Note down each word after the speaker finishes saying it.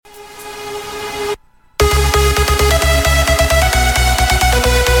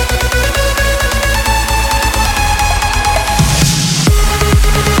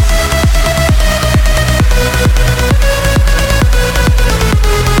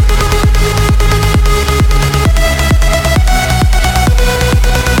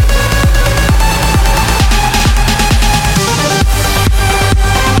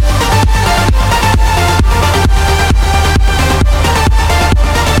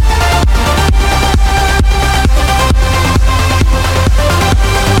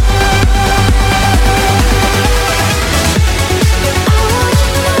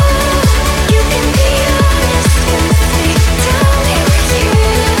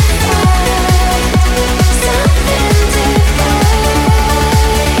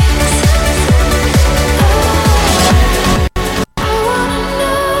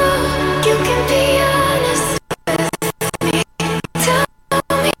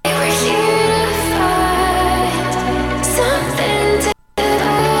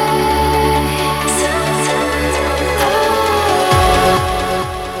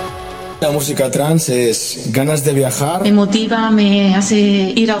música trance es ganas de viajar. Me motiva, me hace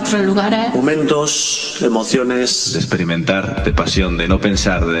ir a otros lugares. Momentos, emociones. De experimentar, de pasión, de no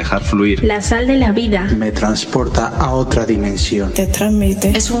pensar, de dejar fluir. La sal de la vida. Me transporta a otra dimensión. Te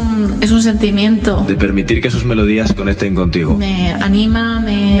transmite. Es un sentimiento. De permitir que sus melodías conecten contigo. Me anima,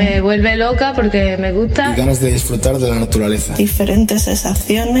 me vuelve loca porque me gusta. Y ganas de disfrutar de la naturaleza. Diferentes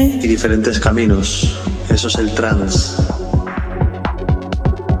sensaciones. Y diferentes caminos. Eso es el trance.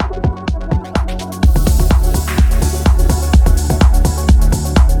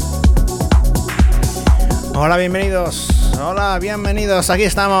 Hola, bienvenidos. Hola, bienvenidos. Aquí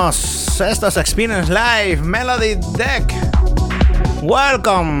estamos. Esto es Experience Live, Melodic.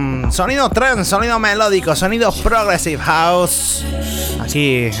 Welcome. Sonido trance, sonido melódico, sonido progressive house.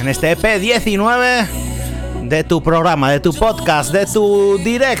 Aquí en este EP19 de tu programa, de tu podcast, de tu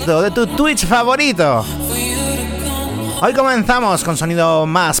directo, de tu Twitch favorito. Hoy comenzamos con sonido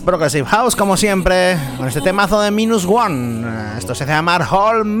más progressive house, como siempre, con este temazo de -1. Esto se llama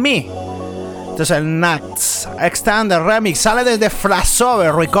Hold Me. Esto es el Nuts Extended Remix. Sale desde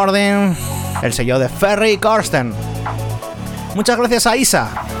Flashover Recording, el sello de Ferry Corsten. Muchas gracias a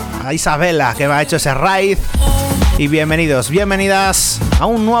Isabela, que me ha hecho ese raid. Y bienvenidos, bienvenidas a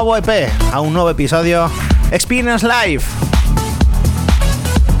un nuevo EP, a un nuevo episodio Experience Live.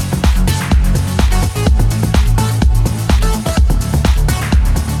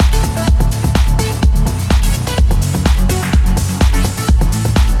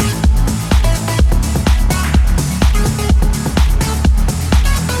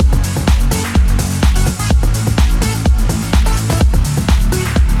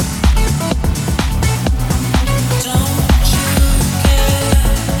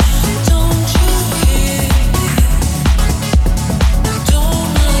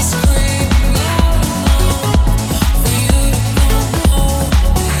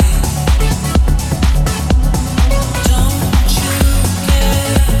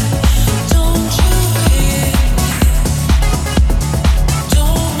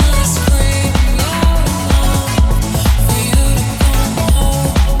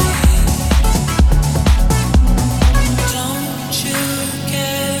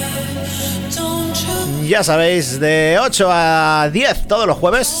 Ya sabéis, de 8 a 10 todos los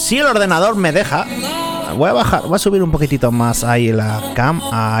jueves, si el ordenador me deja. Voy a subir un poquitito más ahí la cam.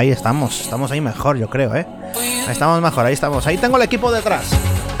 Ahí estamos ahí mejor, yo creo, Ahí estamos mejor, ahí estamos. Ahí tengo el equipo detrás.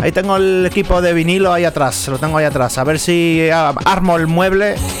 Ahí tengo el equipo de vinilo ahí atrás, lo tengo ahí atrás. A ver si armo el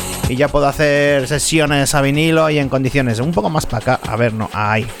mueble y ya puedo hacer sesiones a vinilo y en condiciones. Un poco más para acá, a ver, no,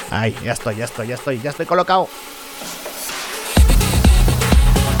 ahí, ya estoy colocado.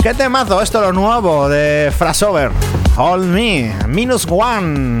 ¿Qué temazo? Esto es lo nuevo de Flashover, Hold Me,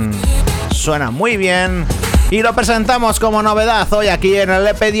 -1. Suena muy bien y lo presentamos como novedad hoy aquí en el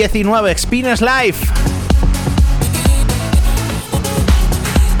EP19 Experience Live.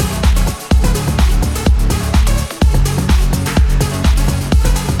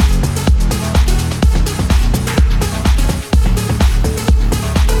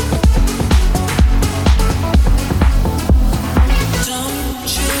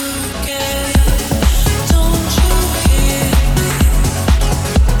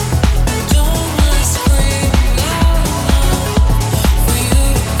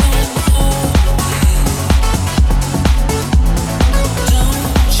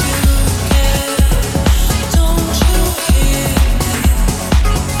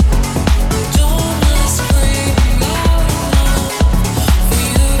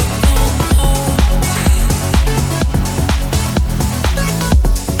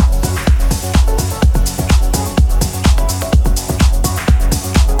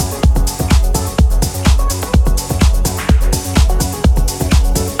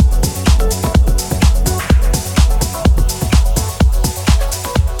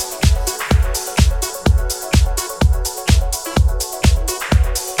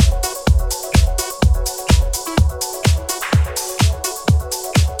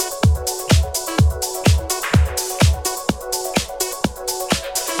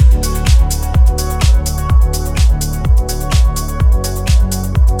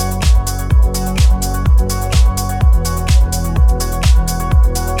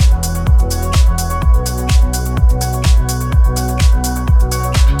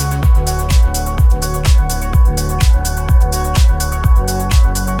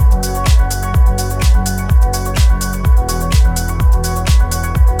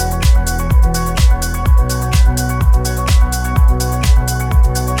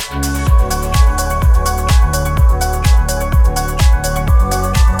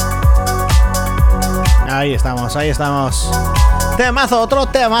 Ahí estamos. Temazo, otro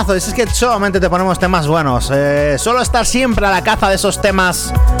temazo. Es que solamente te ponemos temas buenos. Suelo estar siempre a la caza de esos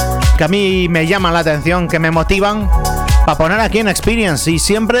temas que a mí me llaman la atención, que me motivan para poner aquí en Experience. Y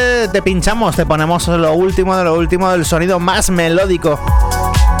siempre te pinchamos, te ponemos lo último de lo último del sonido más melódico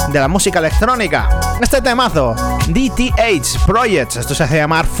de la música electrónica. Este temazo, DTH Projects, esto se hace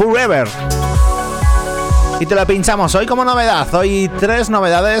llamar Forever. Y te lo pinchamos hoy como novedad. Hoy 3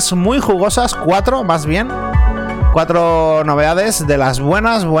 novedades muy jugosas, 4 más bien. 4 novedades de las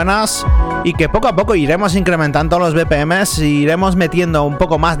buenas y que poco a poco iremos incrementando los BPMs y iremos metiendo un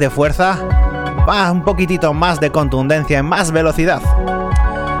poco más de fuerza, un poquitito más de contundencia, más velocidad.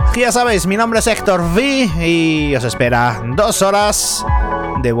 Ya sabéis, mi nombre es Héctor V y os espera 2 horas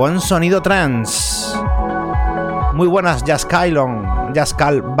de buen sonido trance. Muy buenas, Byron,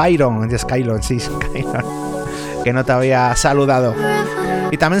 que no te había saludado.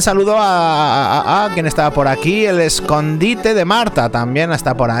 Y también saludo a quien estaba por aquí, el escondite de Marta, también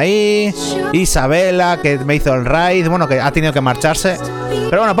está por ahí. Isabela, que me hizo el raid, bueno, que ha tenido que marcharse.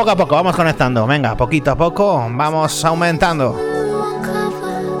 Pero bueno, poco a poco vamos conectando, venga, poquito a poco vamos aumentando.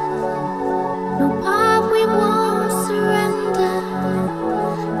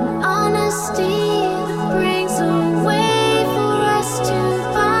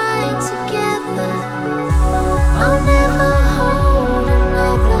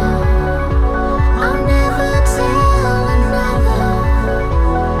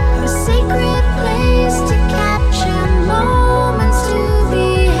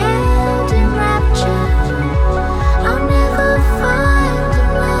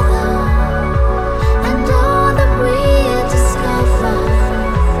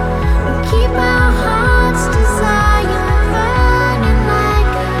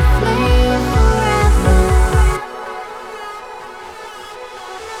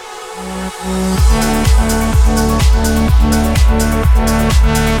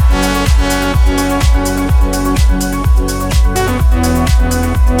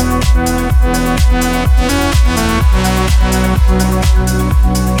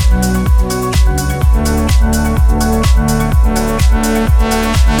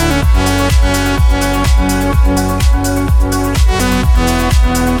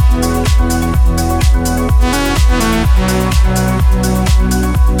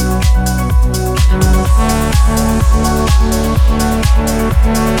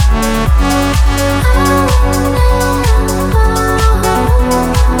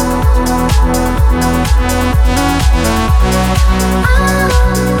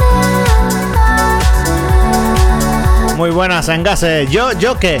 Buenas, Engase. Yo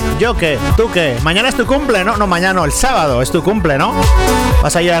qué, tú qué. Mañana es tu cumple, ¿no? No, mañana no, el sábado es tu cumple, ¿no?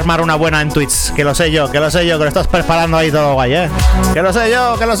 Vas a ir a armar una buena en Twitch, que lo sé yo, que lo estás preparando ahí todo guay, ¿eh? Que lo sé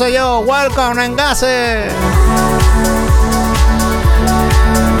yo. Welcome, Engase.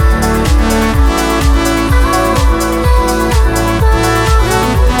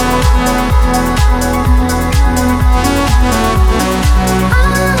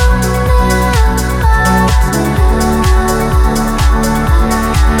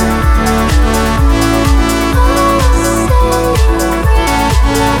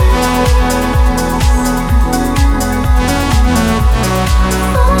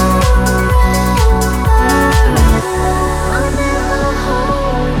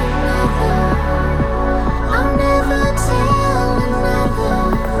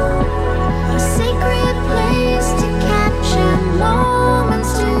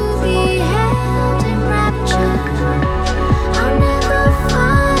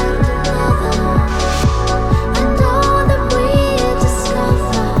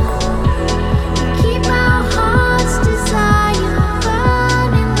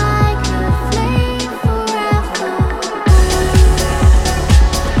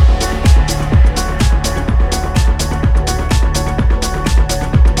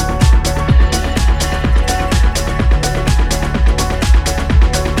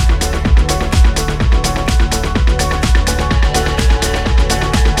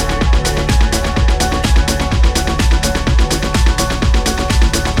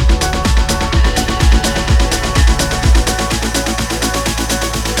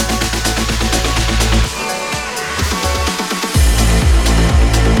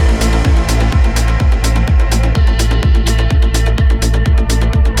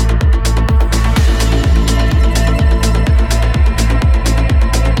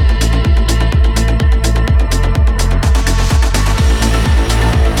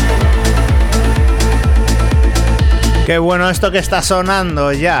 Qué bueno esto que está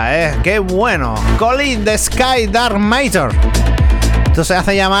sonando ya, qué bueno. Colin the Sky Dark Matter. Esto se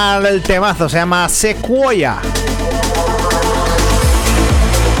hace llamar el temazo, se llama Sequoia.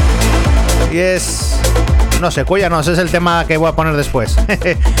 y es... No, Secuoya no, ese es el tema que voy a poner después.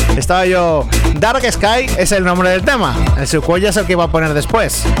 Estaba yo... Dark Sky es el nombre del tema. El Secuoya es el que voy a poner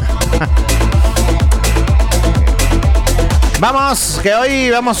después. Vamos, que hoy...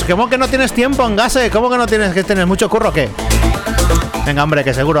 Vamos, ¿cómo que no tienes tiempo en Gase? ¿Cómo que no tienes que tener mucho curro o qué? Venga, hombre,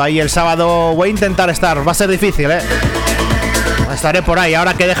 que seguro ahí el sábado voy a intentar estar. Va a ser difícil, estaré por ahí.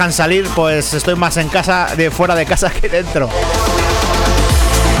 Ahora que dejan salir, pues estoy más en casa, fuera de casa que dentro.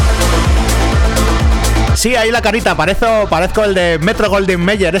 Sí, ahí la carita, parezco el de Metro Golden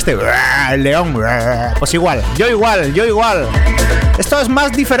Mayer, el león. Pues igual, yo igual. Esto es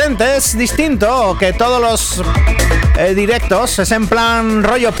más diferente, es distinto que todos los directos. Es en plan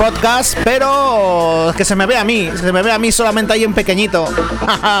rollo podcast, pero que se me ve a mí solamente ahí en pequeñito.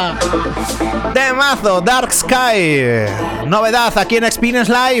 De mazo, Dark Sky. Novedad aquí en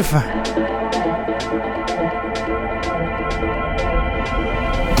Experience Live.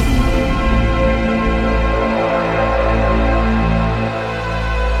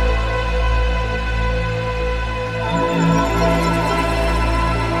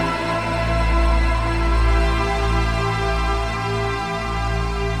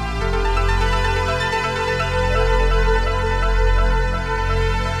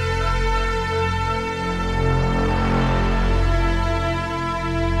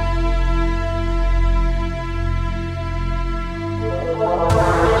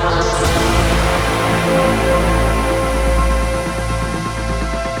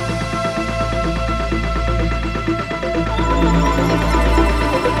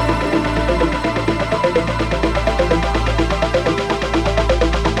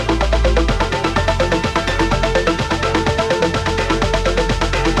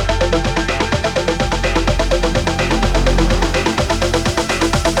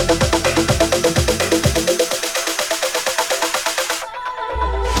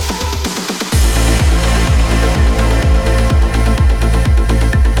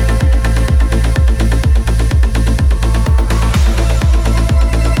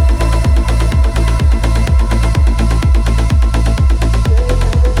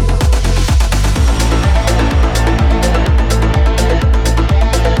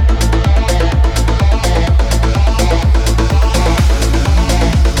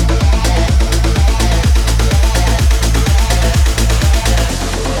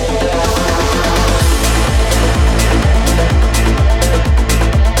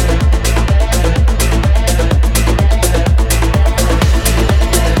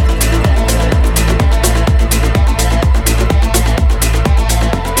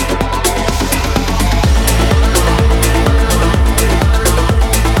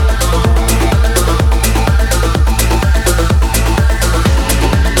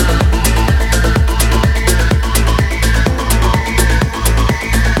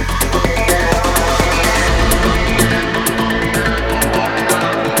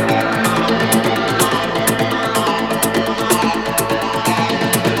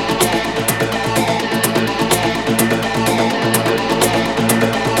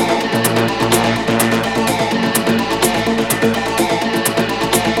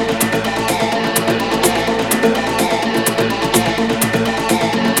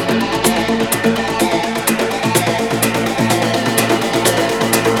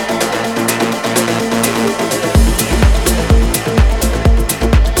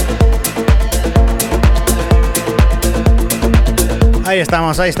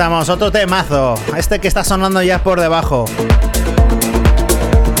 Ahí estamos, otro temazo. Este que está sonando ya por debajo.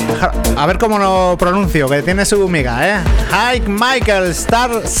 A ver cómo lo pronuncio, que tiene su miga, Hike Michael,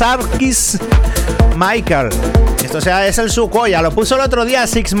 Sarkis Michael. Esto es el Secuoya. Lo puso el otro día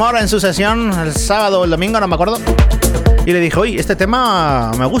Six More en su sesión, el sábado o el domingo, no me acuerdo. Y le dije, oye, este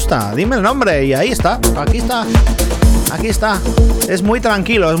tema me gusta, dime el nombre. Y ahí está, aquí está. Es muy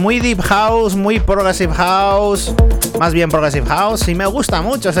tranquilo, es muy deep house, muy progressive house. Más bien progressive house, y me gusta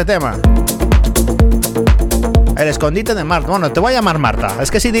mucho este tema. El escondite de Marta. Bueno, te voy a llamar Marta.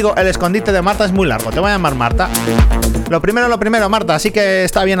 Es que si digo el escondite de Marta es muy largo. Te voy a llamar Marta. Lo primero, Marta. Así que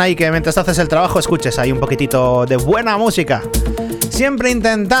está bien ahí que mientras haces el trabajo escuches ahí un poquitito de buena música. Siempre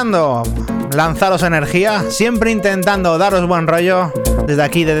intentando lanzaros energía. Siempre intentando daros buen rollo. Desde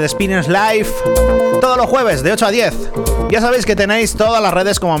aquí, desde Experience Live. Todos los jueves de 8 a 10. Ya sabéis que tenéis todas las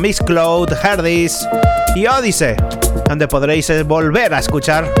redes como Mixcloud, Herdis y Odyssey, donde podréis volver a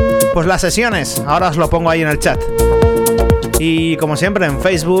escuchar pues las sesiones. Ahora os lo pongo ahí en el chat. Y como siempre en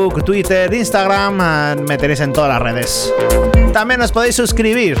Facebook, Twitter, Instagram, me tenéis en todas las redes. También os podéis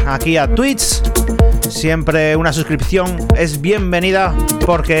suscribir aquí a Twitch. Siempre una suscripción es bienvenida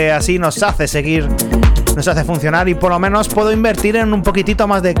porque así nos hace seguir no se hace funcionar y por lo menos puedo invertir en un poquitito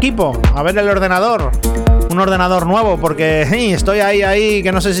más de equipo. A ver el ordenador, un ordenador nuevo, porque estoy ahí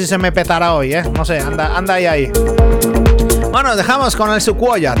que no sé si se me petará hoy, no sé, anda ahí. Bueno, dejamos con el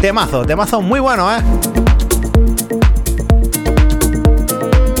Sucuoya, temazo muy bueno,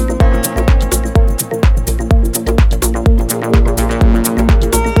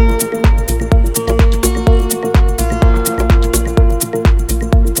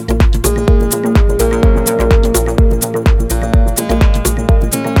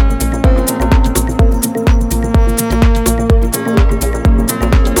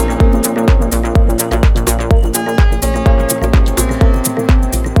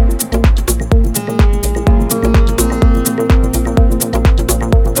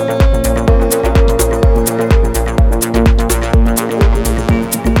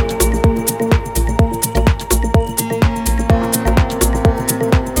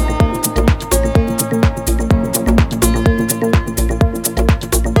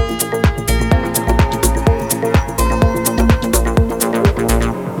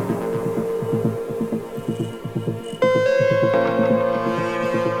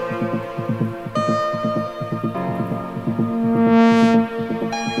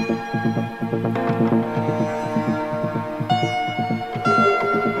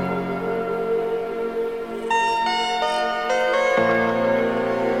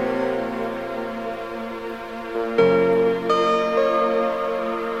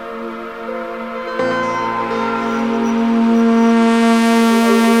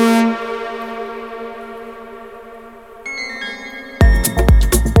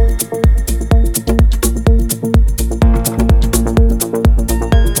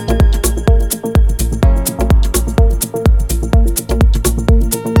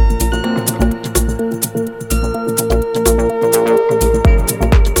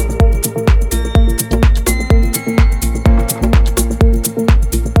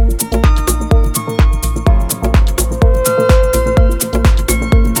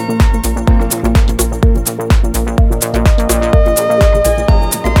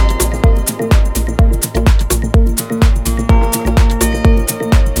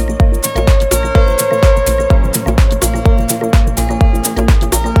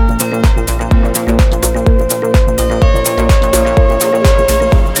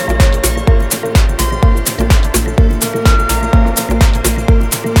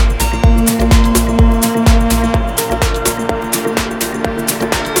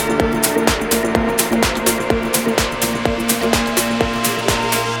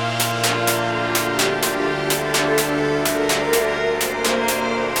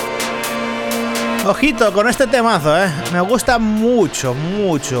 Ojito con este temazo, me gusta mucho.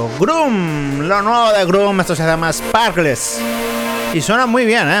 Groom, lo nuevo de Groom, esto se llama Sparkless. Y suena muy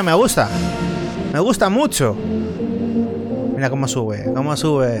bien, me gusta. Me gusta mucho. Mira cómo sube.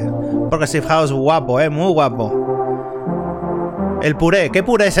 Progressive House guapo, muy guapo. El puré, ¿qué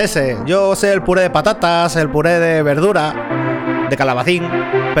puré es ese? Yo sé el puré de patatas, el puré de verdura, de calabacín,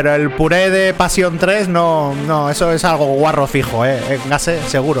 pero el puré de Pasión 3 no, eso es algo guarro fijo, en Gase,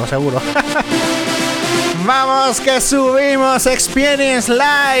 seguro. Vamos que subimos Experience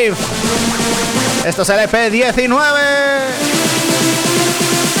Live. Esto es el EP19.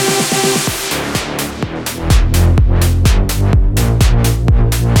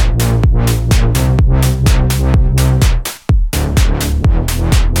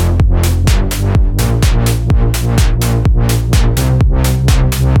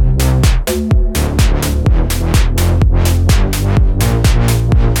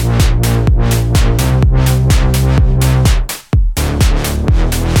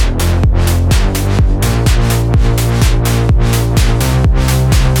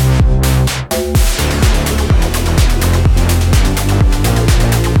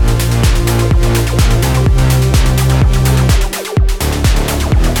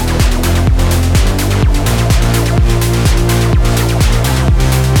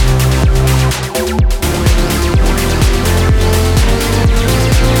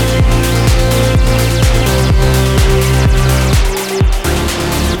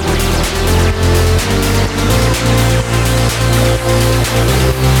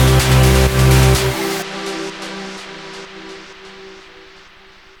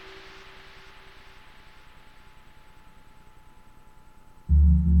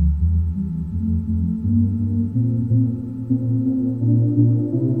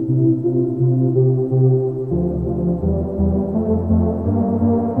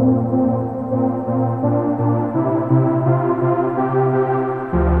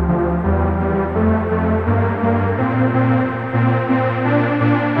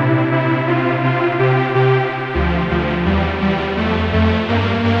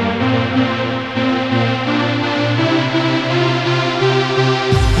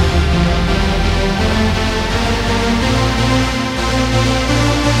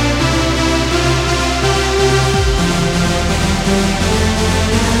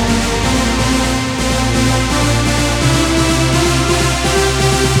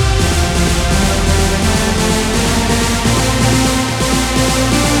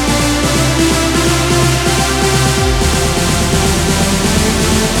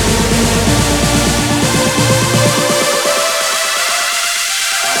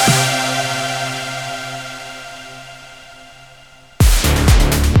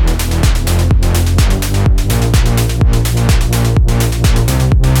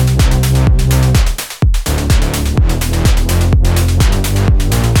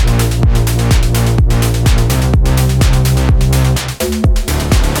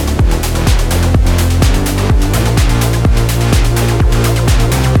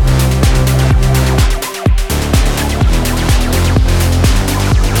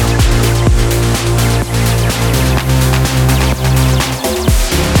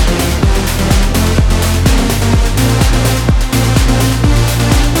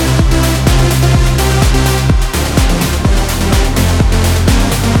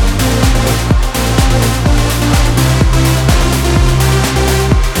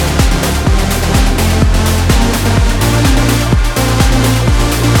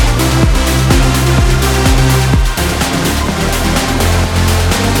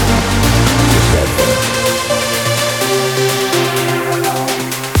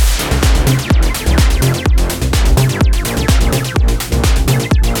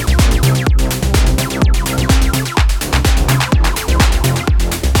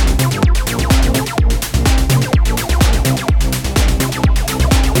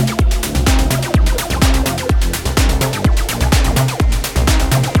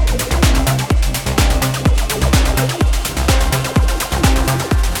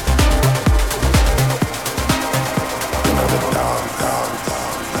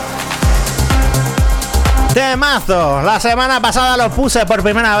 Temazo. La semana pasada lo puse por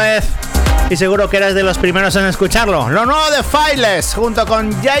primera vez y seguro que eres de los primeros en escucharlo. Lo nuevo de Files junto con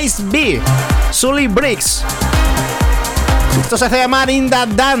Jace B, Sully Briggs. Esto se hace llamar In That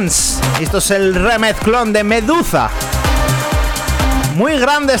Dance. Esto es el remezclón de Medusa. Muy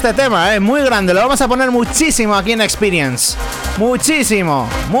grande este tema, muy grande. Lo vamos a poner muchísimo aquí en Experience. Muchísimo,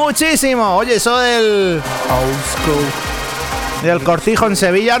 muchísimo. Oye, eso del Cortijo en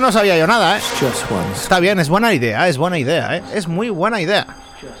Sevilla no sabía yo nada, Está bien, es buena idea, es muy buena idea.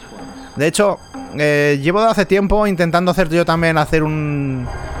 De hecho, llevo de hace tiempo intentando hacer una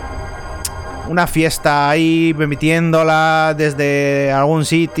fiesta ahí, emitiéndola desde algún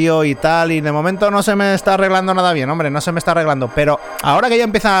sitio y tal, y de momento no se me está arreglando nada bien, hombre, no se me está arreglando, pero ahora que ya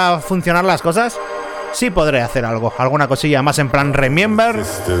empiezan a funcionar las cosas, sí podré hacer alguna cosilla más en plan Remember,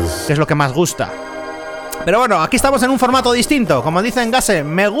 que es lo que más gusta. Pero bueno, aquí estamos en un formato distinto. Como dicen Gase,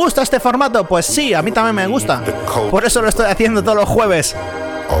 ¿me gusta este formato? Pues sí, a mí también me gusta. Por eso lo estoy haciendo todos los jueves.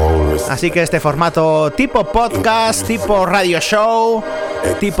 Así que este formato tipo podcast, tipo radio show,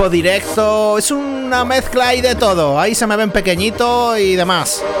 tipo directo, es una mezcla ahí de todo. Ahí se me ven pequeñito y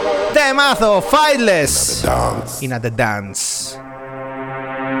demás. Temazo, Fightless, In At The Dance.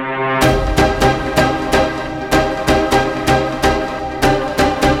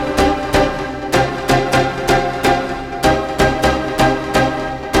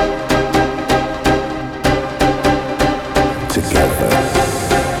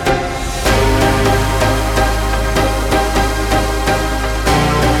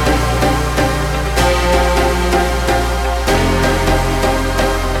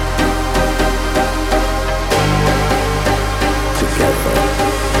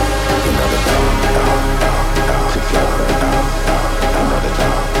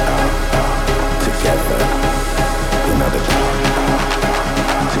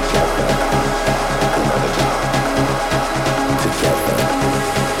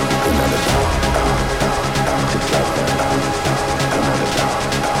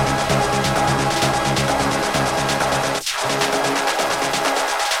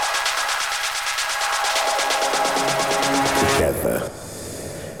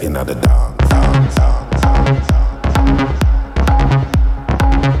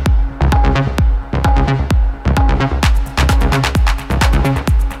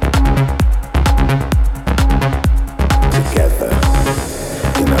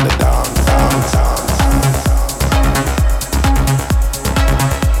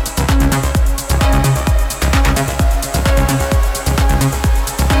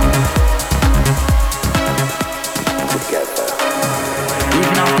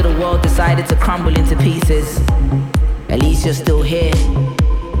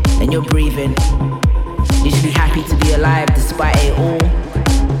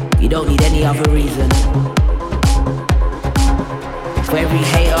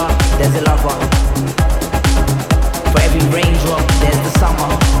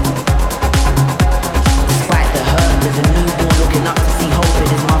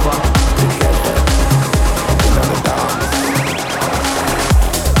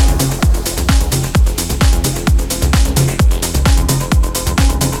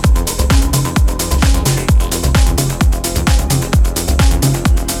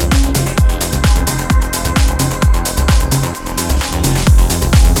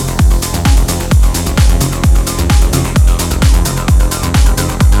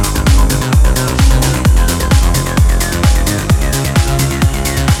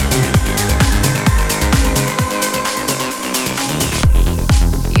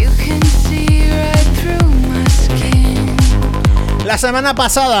 La semana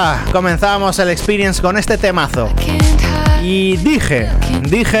pasada comenzábamos el Experience con este temazo y dije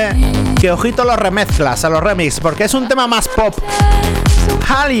que ojito los remezclas, a los remix, porque es un tema más pop.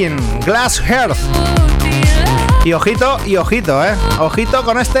 Alien, Glass Hearth. Y ojito, ojito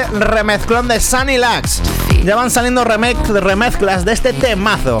con este remezclón de Sunny Lax. Ya van saliendo remezclas de este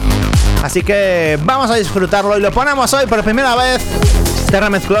temazo, así que vamos a disfrutarlo y lo ponemos hoy por primera vez, este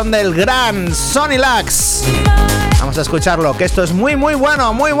remezclón del gran Sunny Lax. Vamos a escucharlo, que esto es muy muy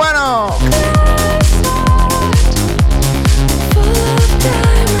bueno, muy bueno.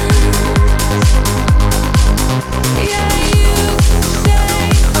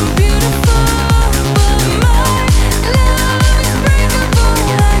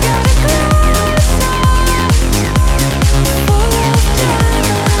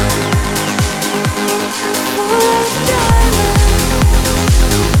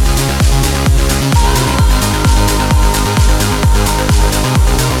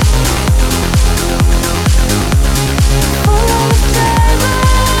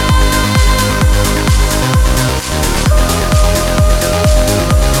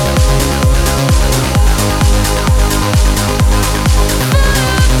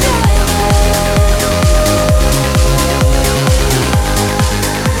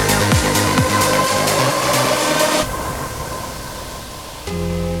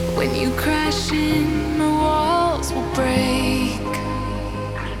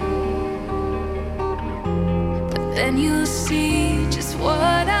 then you'll see just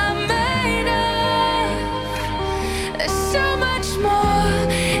what I'm made of. There's so much more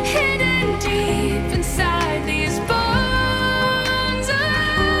hidden deep inside these bones.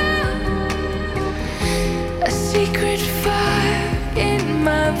 Oh, a secret fire in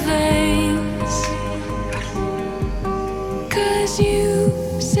my veins. 'Cause you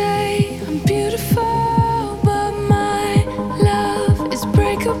say I'm beautiful, but my love is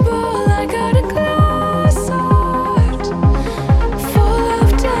breakable. I got a glass heart full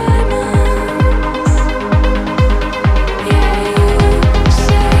of diamonds. Yeah, you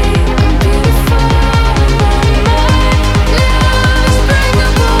say I'm beautiful, but my love is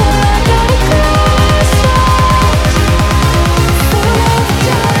breakable. I got a glass heart full of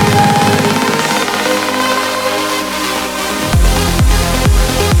diamonds.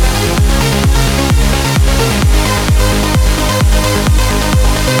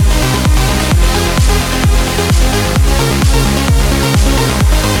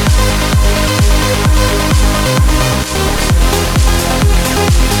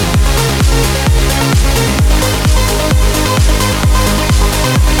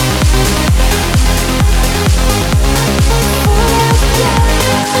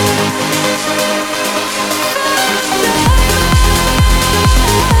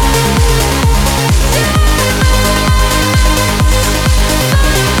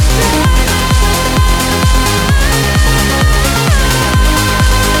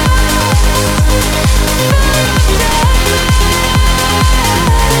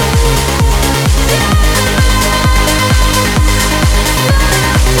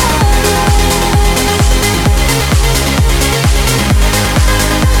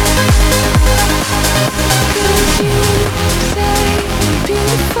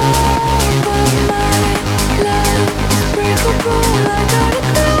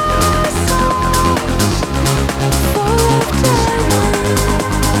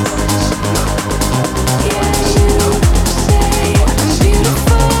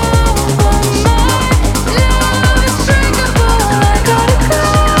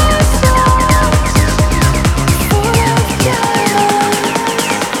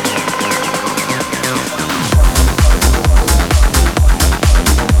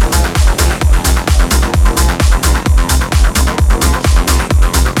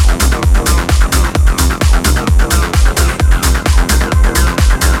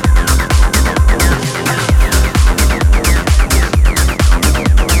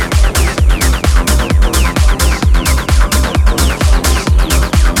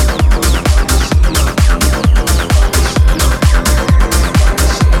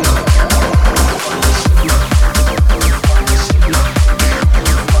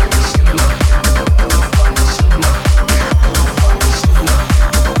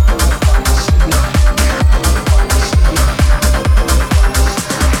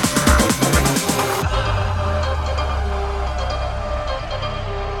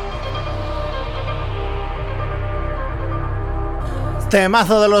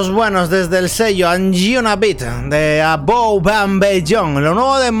 Temazo de los buenos desde el sello Anjuna Beat de Above and Beyond, lo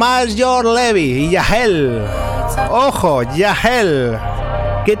nuevo de Major Levy y Yahel. Ojo, Yahel.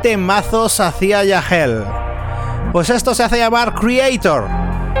 ¿Qué temazos hacía Yahel? Pues esto se hace llamar Creator.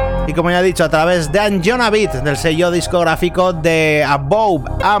 Y como ya he dicho, a través de Anjuna Beat, del sello discográfico de Above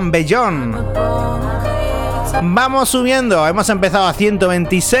and Beyond. Vamos subiendo, hemos empezado a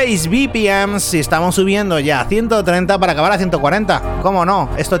 126 BPMs y estamos subiendo ya a 130 para acabar a 140. ¿Cómo no?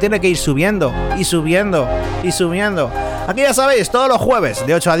 Esto tiene que ir subiendo y subiendo y subiendo. Aquí ya sabéis, todos los jueves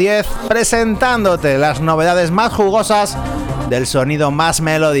de 8 a 10 presentándote las novedades más jugosas del sonido más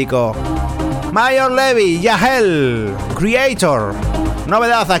melódico. Major Levy, Yahel, Creator.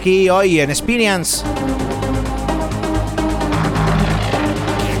 Novedad aquí hoy en Experience.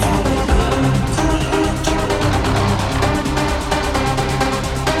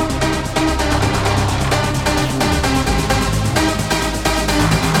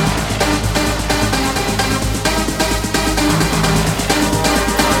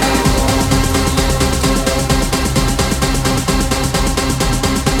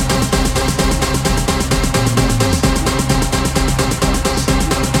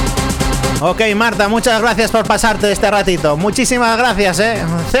 Ok, Marta, muchas gracias por pasarte este ratito. Muchísimas gracias,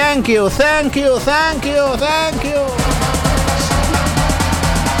 Thank you, thank you, thank you, thank you.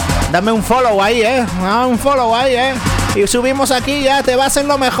 Dame un follow ahí, un follow ahí, Y subimos aquí ya, te vas en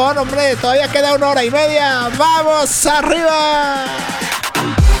lo mejor, hombre. Todavía queda 1 hora y media. ¡Vamos arriba!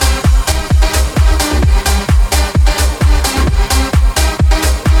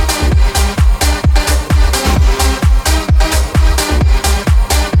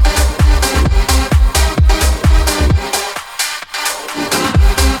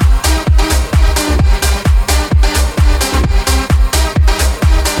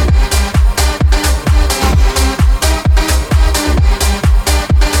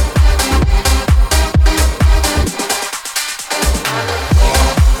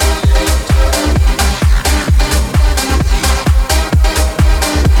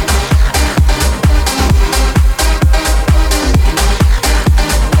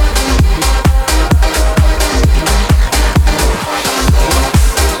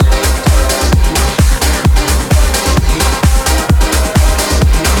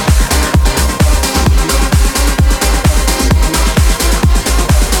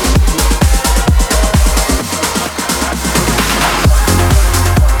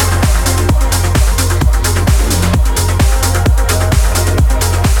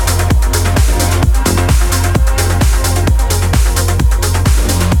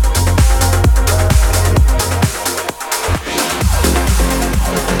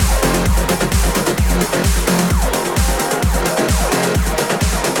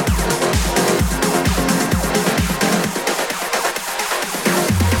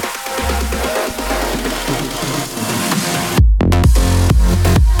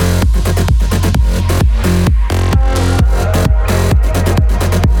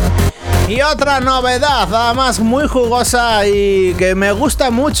 otra novedad, además muy jugosa y que me gusta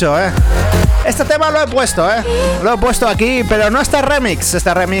mucho, Este tema lo he puesto, Lo he puesto aquí, pero no este remix.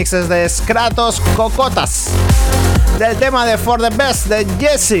 Este remix es de Stratos Cocotas, del tema de For the Best de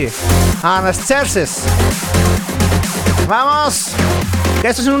Jesse and Churches. Vamos, que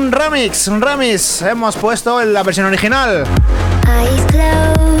esto es un remix, Hemos puesto en la versión original. Eyes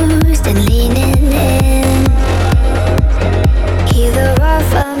closed and leaning in. Hear the roar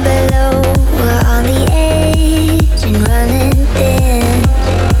from below. We're on the edge and running thin.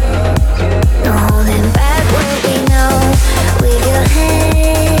 No holding back what we know. With your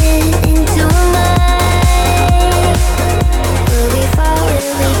hand into mine. Will we fall?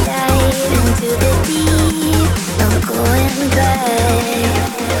 Will we dive into the deep? No going back.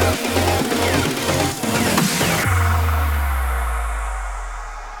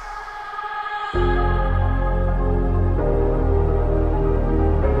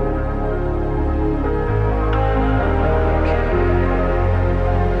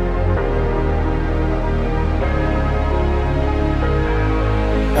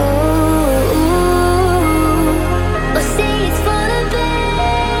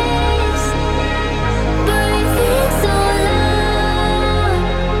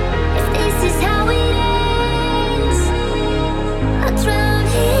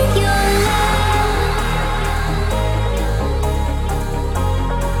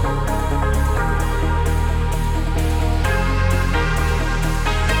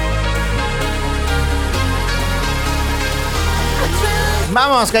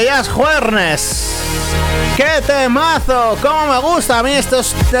 Vamos, que ya es jueves. ¡Qué temazo! ¡Cómo me gusta a mí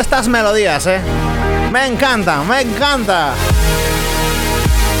estas melodías, Me encanta,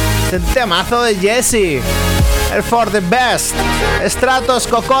 Este temazo de Jesse, el For the Best, Stratos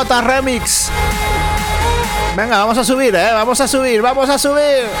Cocotas Remix. Venga, vamos a subir, vamos a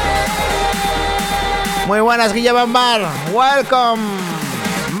subir. Muy buenas, Guille Bambar. Welcome.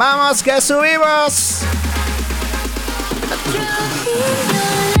 Vamos, que subimos.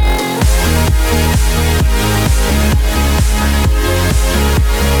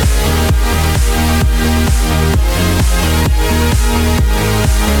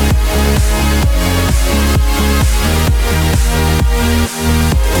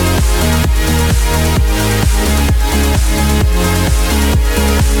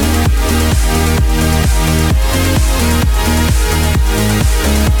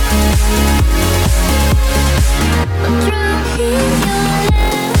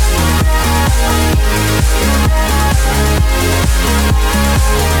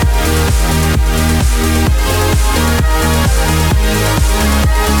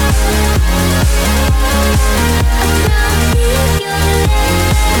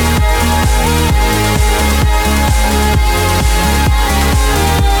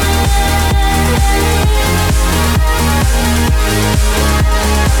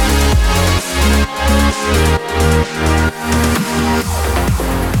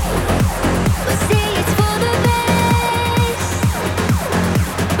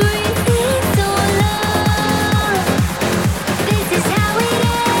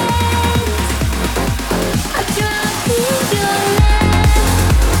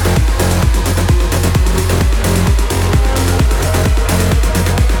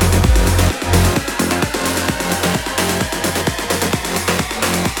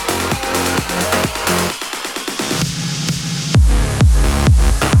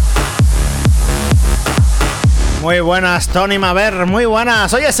 Muy buenas, Tony Maver, muy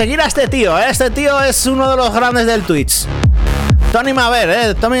buenas. Oye, seguir a este tío, Este tío es uno de los grandes del Twitch. Tony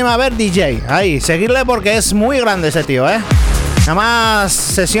Maver, Tony Maver DJ. Ahí, seguirle porque es muy grande ese tío, Además,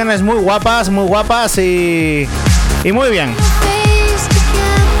 sesiones muy guapas y muy bien.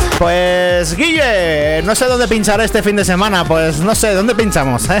 Pues, Guille, no sé dónde pinchar este fin de semana. Pues no sé, ¿dónde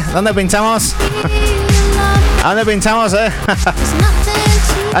pinchamos, ¿Dónde pinchamos? ¿A dónde pinchamos,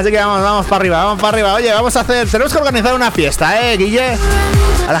 Así que vamos para arriba, Oye, tenemos que organizar una fiesta, Guille.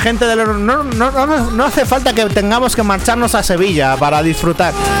 A la gente de no hace falta que tengamos que marcharnos a Sevilla para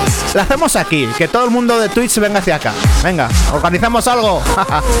disfrutar. La hacemos aquí, que todo el mundo de Twitch venga hacia acá. Venga, organizamos algo.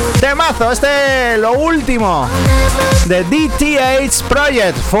 Temazo, lo último de DTH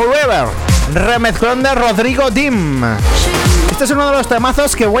Project Forever, remezclón de Rodrigo Dim. Este es uno de los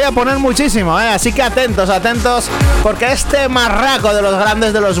temazos que voy a poner muchísimo, Así que atentos, porque este marraco de los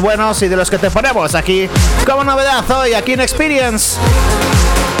grandes, de los buenos y de los que te ponemos aquí como novedad hoy, aquí en Experience.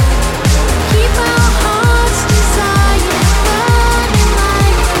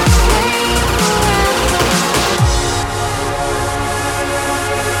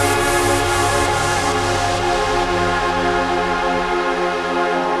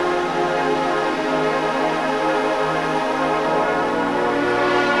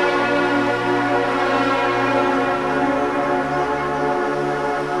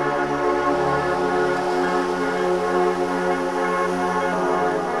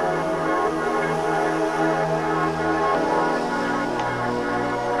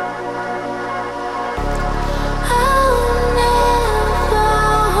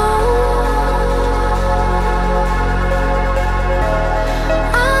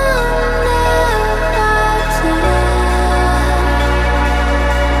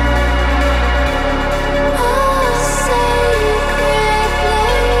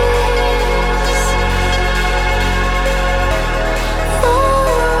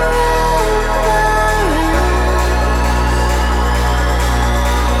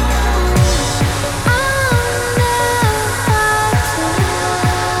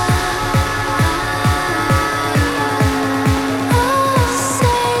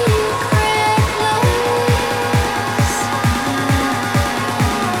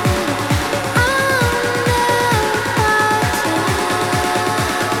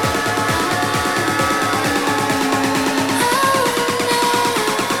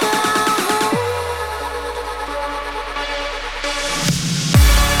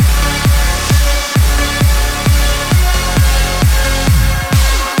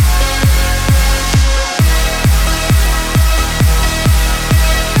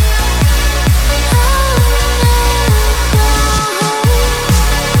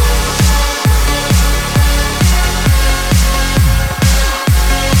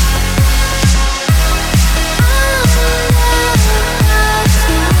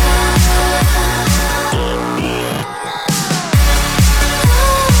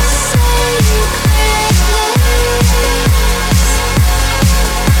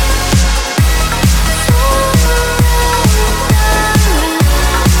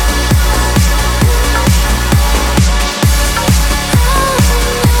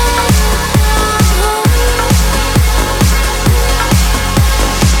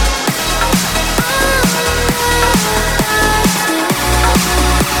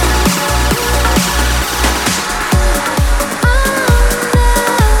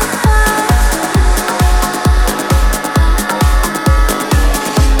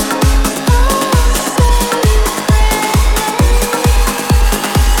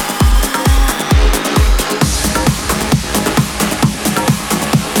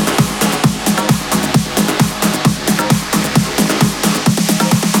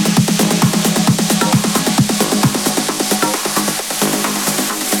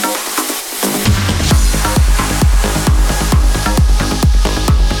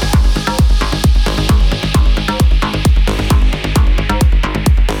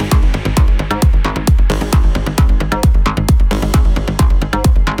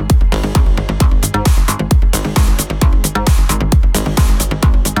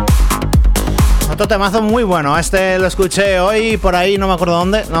 Otro temazo muy bueno. Este lo escuché hoy por ahí, no me acuerdo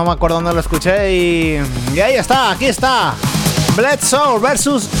dónde lo escuché y ahí está, aquí está. Bledsoe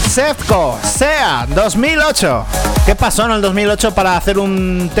versus Sefco, SEA 2008. ¿Qué pasó en el 2008 para hacer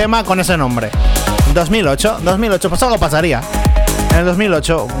un tema con ese nombre? 2008, pues algo pasaría. En el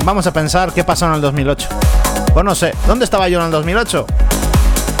 2008, vamos a pensar qué pasó en el 2008. Pues no sé, ¿dónde estaba yo en el 2008?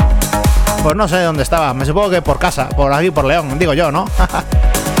 Pues no sé dónde estaba, me supongo que por casa, por aquí, por León, digo yo, ¿no?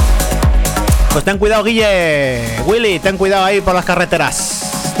 Pues ten cuidado, Guille, Willy, ten cuidado ahí por las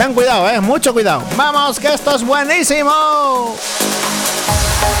carreteras. Ten cuidado, mucho cuidado. ¡Vamos, que esto es buenísimo!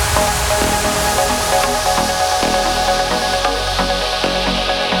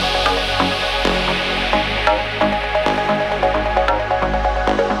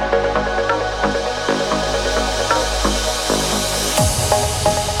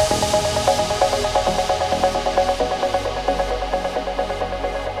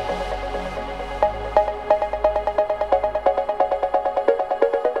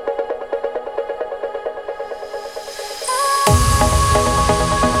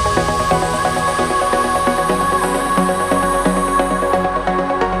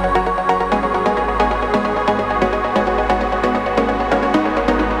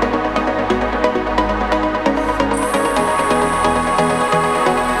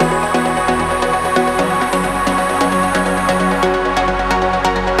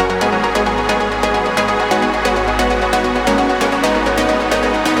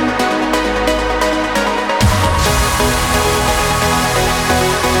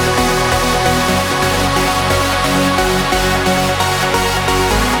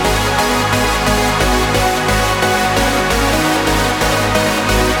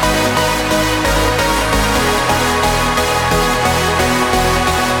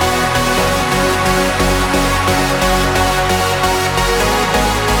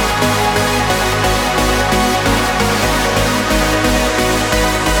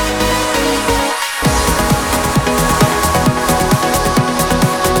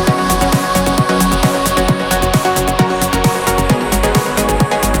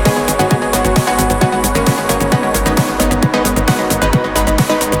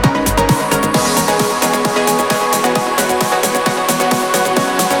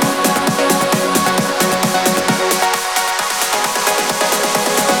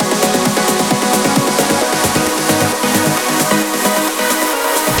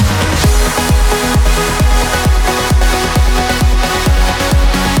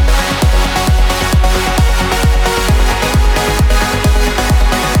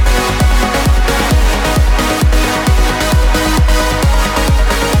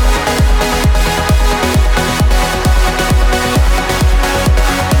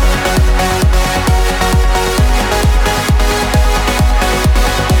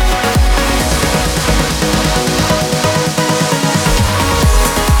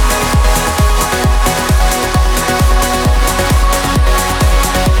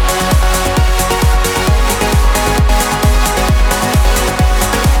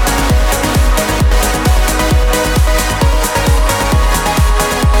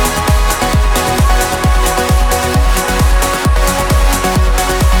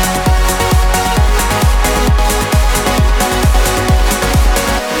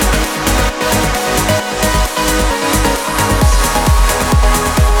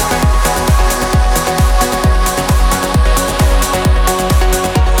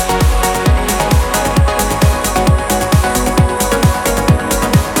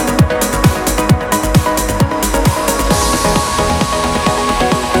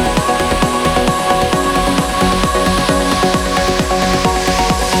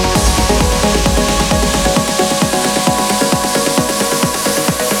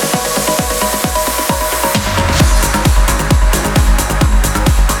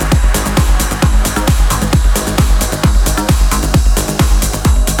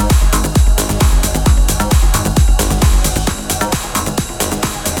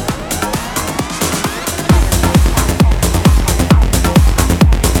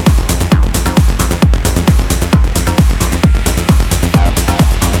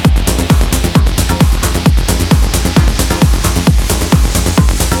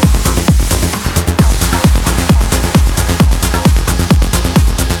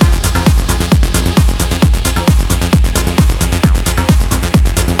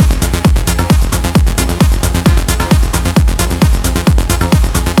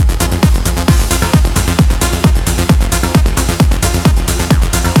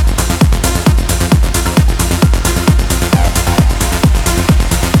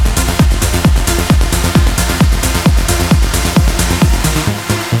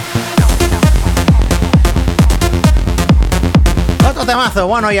 temazo.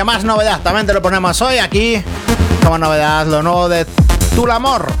 Bueno, y a más novedad, también te lo ponemos hoy aquí. Como novedad, lo nuevo de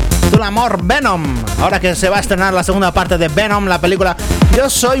Tulamor Venom. Ahora que se va a estrenar la segunda parte de Venom, la película. Yo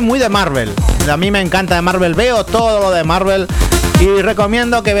soy muy de Marvel. A mí me encanta de Marvel, veo todo lo de Marvel. Y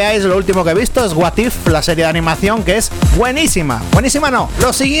recomiendo que veáis lo último que he visto, es What If, la serie de animación, que es buenísima. Buenísima no,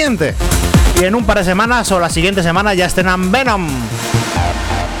 lo siguiente. Y en un par de semanas o la siguiente semana ya estrenan Venom.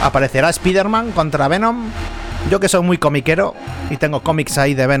 Aparecerá Spider-Man contra Venom. Yo que soy muy comiquero y tengo cómics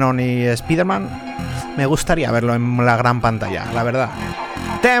ahí de Venom y Spider-Man, me gustaría verlo en la gran pantalla, la verdad.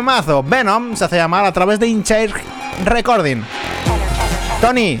 Temazo, Venom se hace llamar a través de Inchair Recording.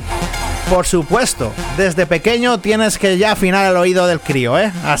 Tony, por supuesto, desde pequeño tienes que ya afinar el oído del crío,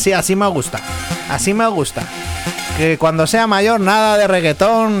 ¿eh? Así me gusta. Así me gusta. Que cuando sea mayor, nada de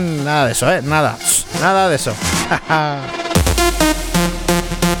reggaetón, nada de eso, ¿eh? Nada de eso.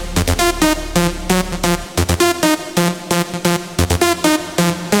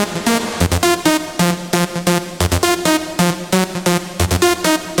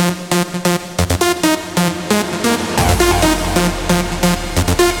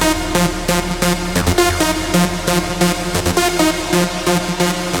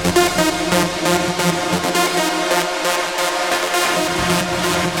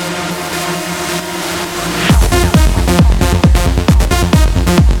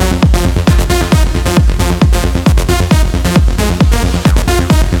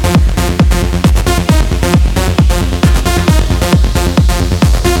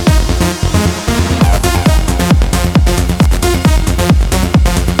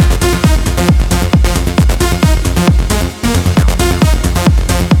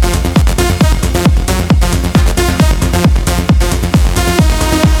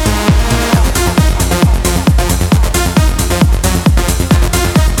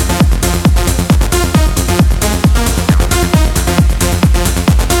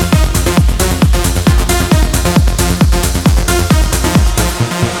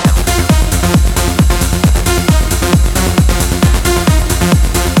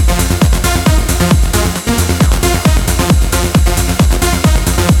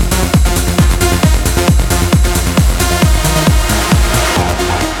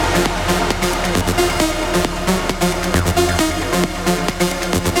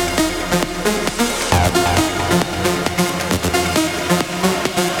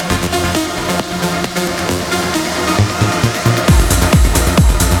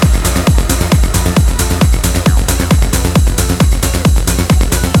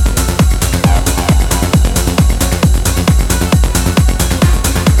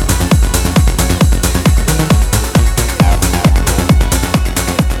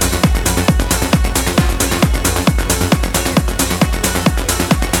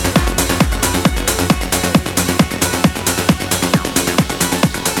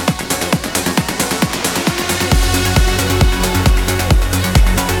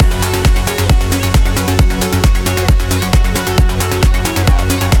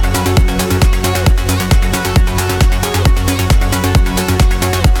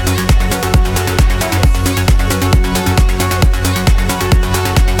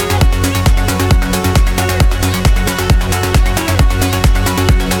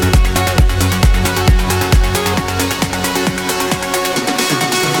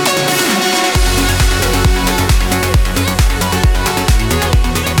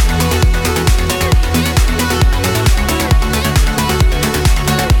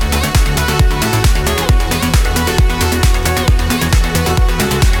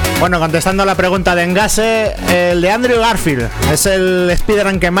 Bueno, contestando a la pregunta de Engase, el de Andrew Garfield es el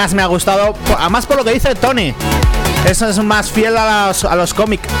Spider-Man que más me ha gustado, además por lo que dice Tony. Eso es más fiel a los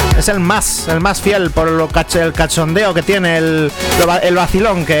cómics. Es el más fiel por el cachondeo que tiene, el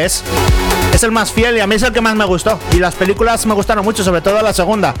vacilón que es. Es el más fiel y a mí es el que más me gustó. Y las películas me gustaron mucho, sobre todo la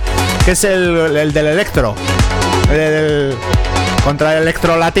segunda, que es el del Electro. Contra el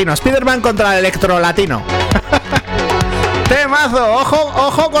Electro Latino. Spider-Man contra el Electro Latino. Temazo,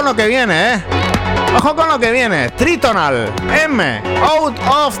 ojo con lo que viene, ¿eh? Ojo con lo que viene. Tritonal, M, Out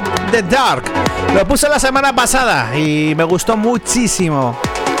of the Dark. Lo puse la semana pasada y me gustó muchísimo.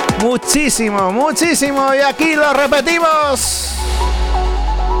 Muchísimo, muchísimo. Y aquí lo repetimos.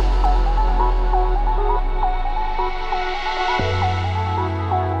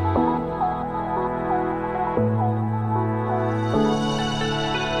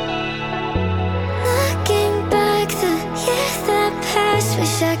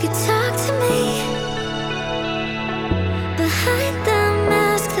 Wish I could talk to me behind the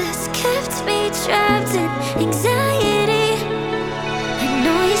mask that's kept me trapped in anxiety. I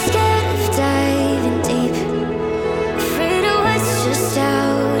know you're scared of diving deep, afraid of what's just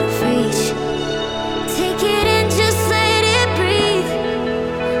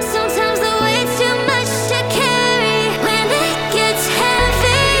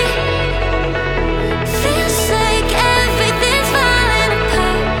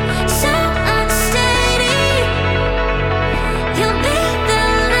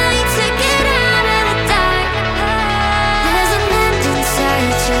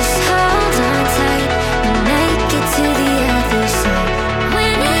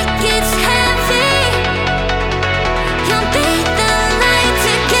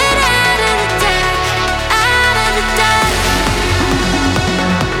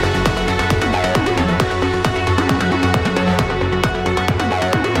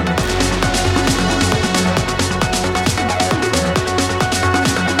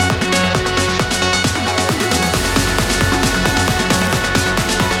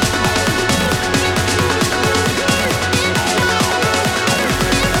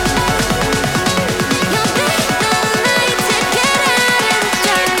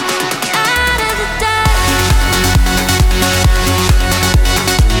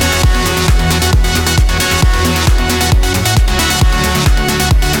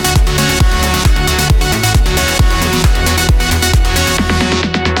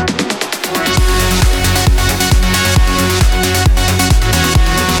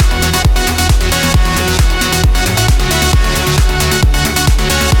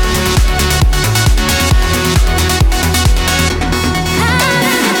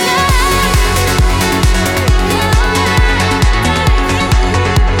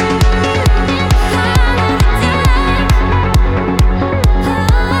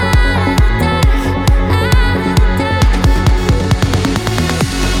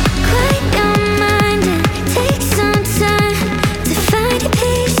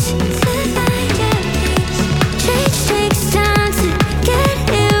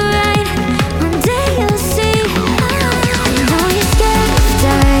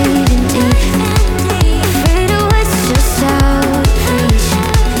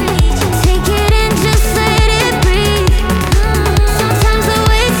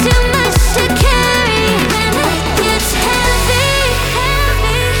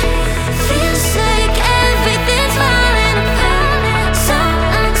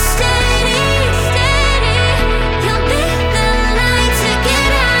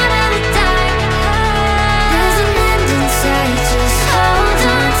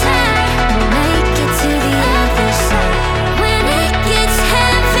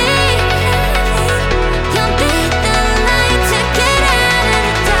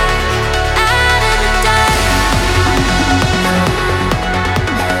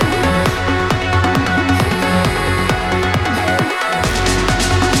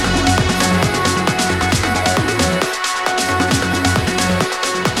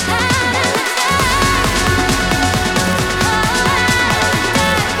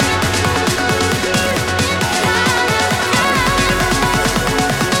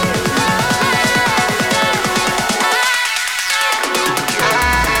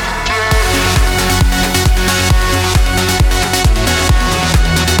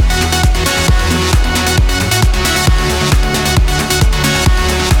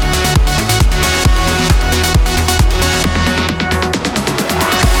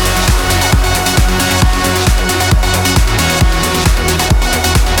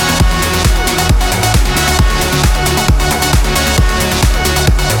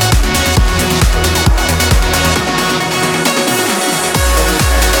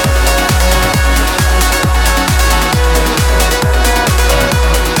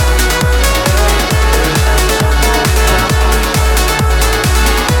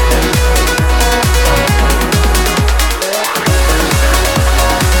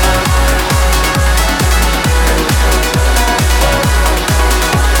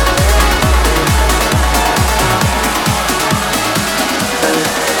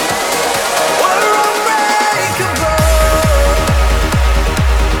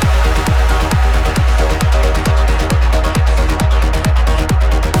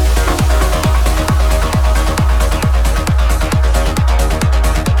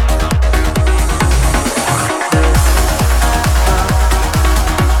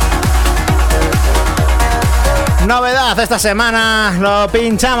novedad esta semana. Lo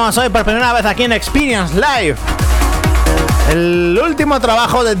pinchamos hoy por primera vez aquí en Experience Live. El último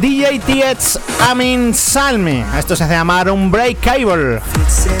trabajo de DJ TX Amin Salmi. Esto se hace llamar Unbreakable.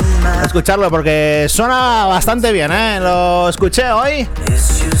 Escucharlo porque suena bastante bien, ¿eh? Lo escuché hoy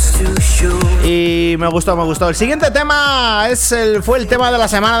y me gustó. El siguiente tema fue el tema de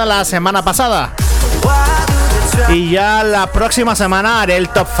la semana pasada. Y ya la próxima semana haré el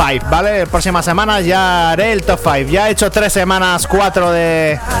top 5, ¿vale? La próxima semana ya haré el top 5. Ya he hecho 3 semanas, 4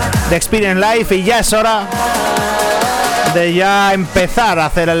 de Experience Live y ya es hora de ya empezar a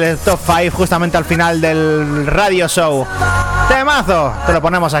hacer el top 5 justamente al final del radio show. Temazo, te lo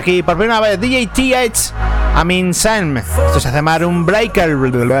ponemos aquí por primera vez. DJ TH Amin Sam. Esto se hace llamar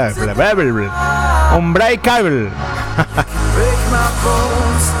Unbreakable. Unbreakable.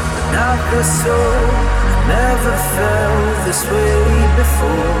 Never felt this way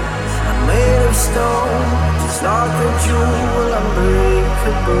before. I'm made of stone, just like a jewel,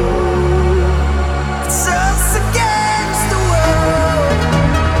 unbreakable. It's us against the world.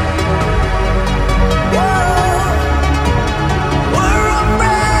 Whoa. We're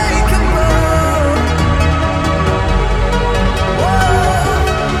unbreakable. Whoa.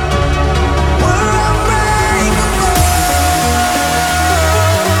 We're unbreakable.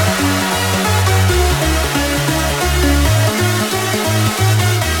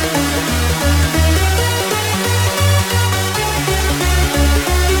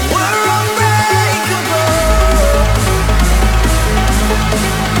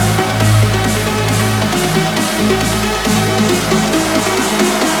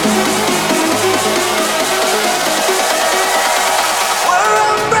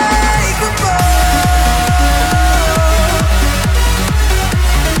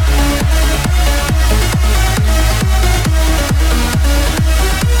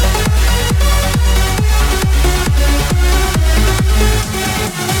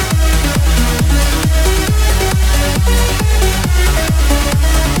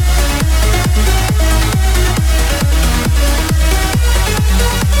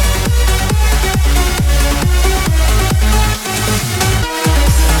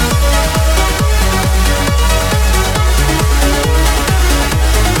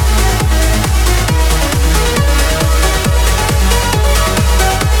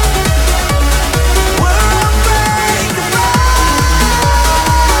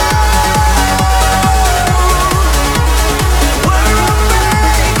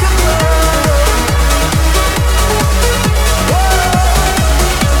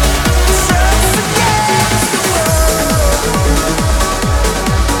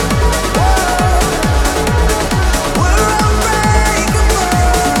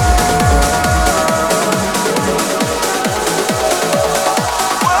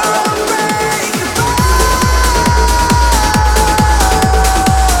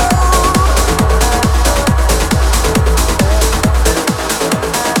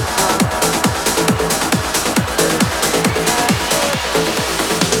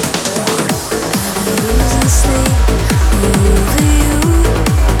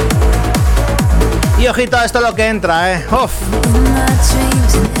 Ojito a esto lo que entra, Uf.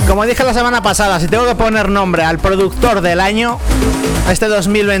 Como dije la semana pasada, si tengo que poner nombre al productor del año, este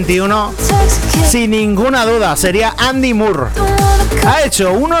 2021, sin ninguna duda, sería Andy Moore. Ha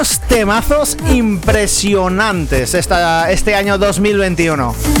hecho unos temazos impresionantes este año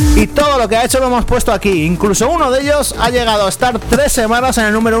 2021. Y todo lo que ha hecho lo hemos puesto aquí. Incluso uno de ellos ha llegado a estar 3 semanas en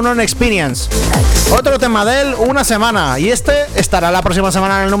el número 1 en Experience. Otro tema de él, 1 semana. ¿Y este estará la próxima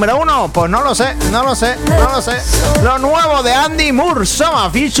semana en el número 1? Pues no lo sé. Lo nuevo de Andy Moore, Soma,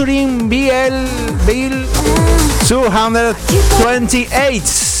 featuring Bill 228.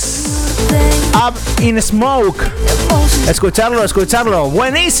 Up in Smoke. Escucharlo.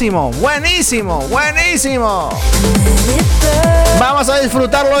 Buenísimo. Vamos a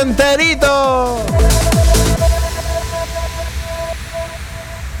disfrutarlo enterito.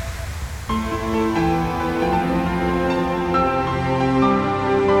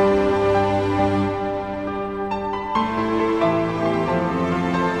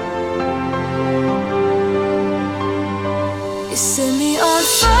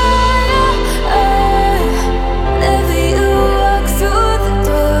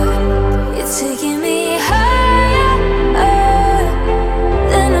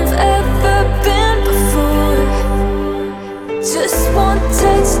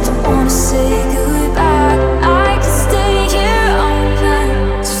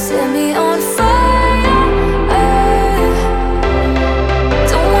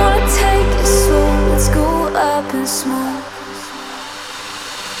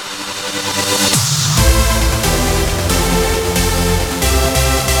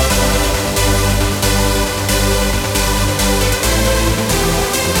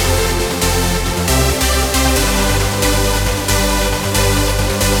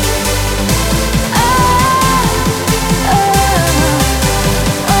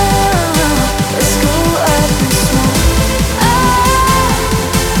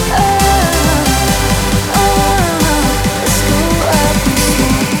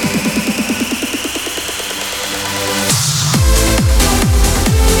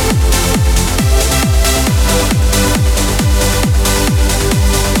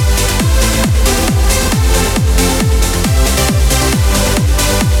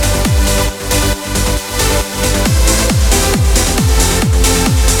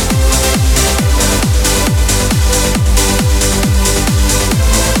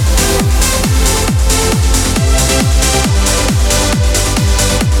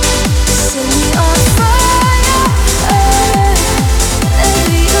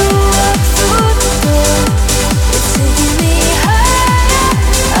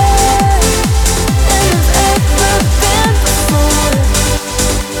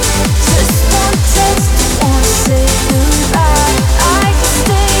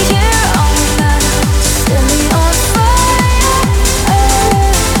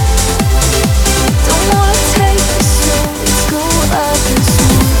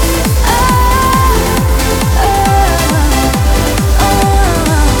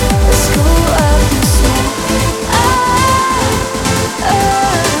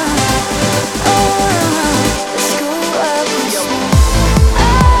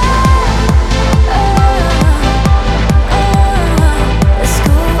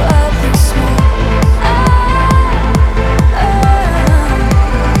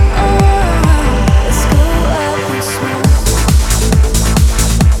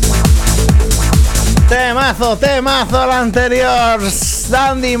 temazo el anterior.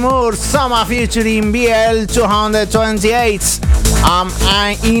 Sandy Moore, Summer featuring BL228. I'm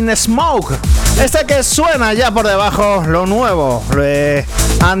in Smoke. Este que suena ya por debajo, lo nuevo,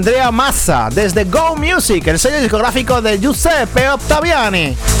 Andrea Massa, desde Go Music, el sello discográfico de Giuseppe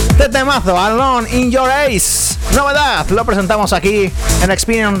Ottaviani. Este temazo, Alone in Your Ace. Novedad, lo presentamos aquí en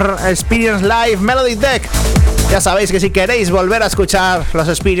Experience Live Melodic Deck. Ya sabéis que si queréis volver a escuchar los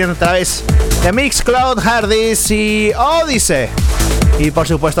Experience a través de Mixcloud, Hardis y Odyssey. Y por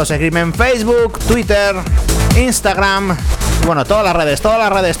supuesto seguirme en Facebook, Twitter, Instagram. Bueno, todas las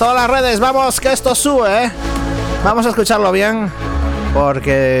redes. Vamos, que esto sube, ¿eh? Vamos a escucharlo bien,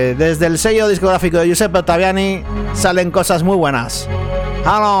 porque desde el sello discográfico de Giuseppe Ottaviani salen cosas muy buenas.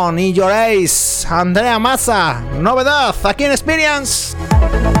 Alone in Your Ace, Andrea Massa, novedad aquí en Experience.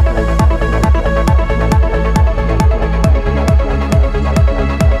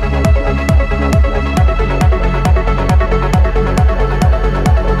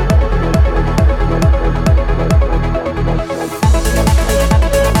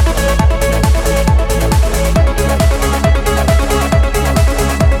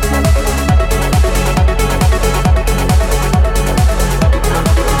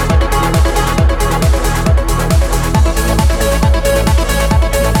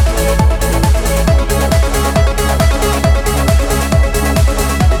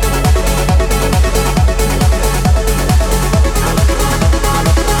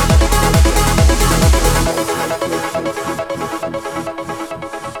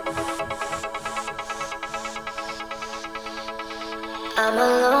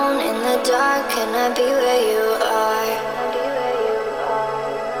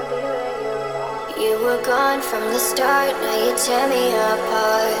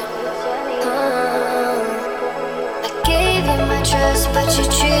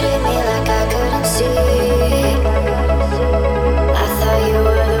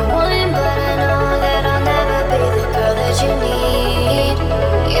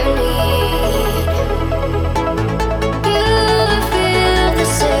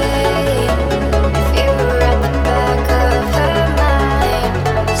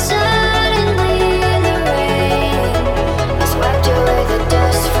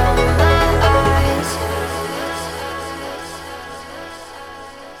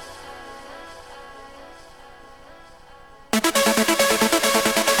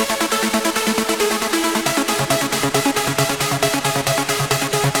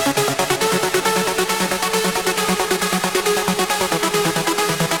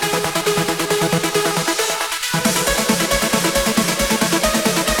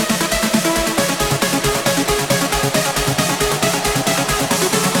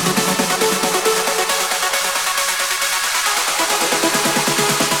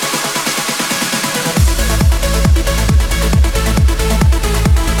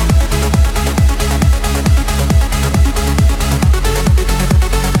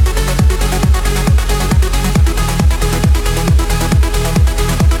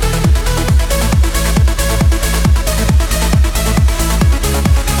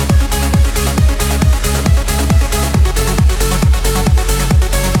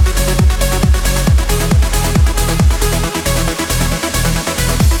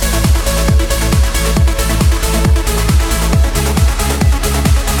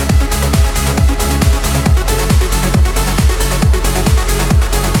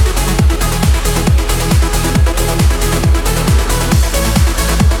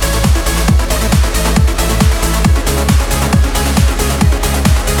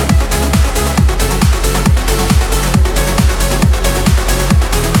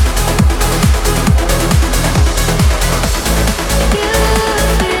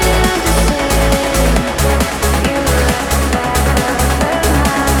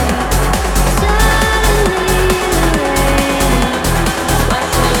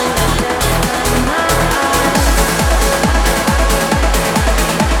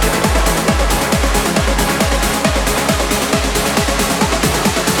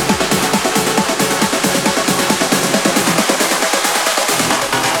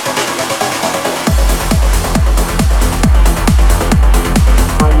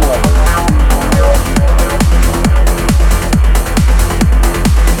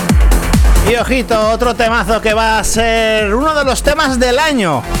 ojito, otro temazo que va a ser uno de los temas del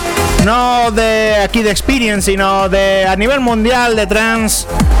año. No de aquí de Experience, sino de a nivel mundial de trance.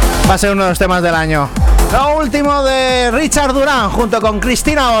 Va a ser uno de los temas del año. Lo último de Richard Durán junto con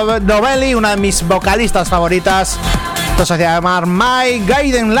Cristina Novelli, una de mis vocalistas favoritas. Esto se llama My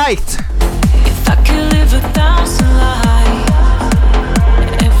Guiding Light.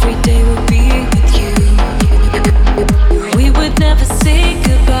 never say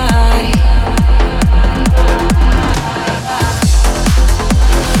goodbye.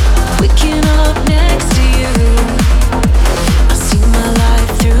 Waking up next to you, I see my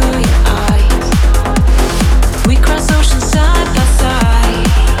life through your eyes. We cross oceans side by side.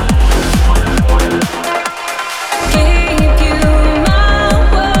 Gave you my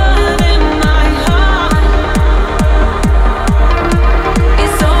word and my heart.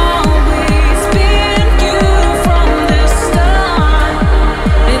 It's always been you from the start,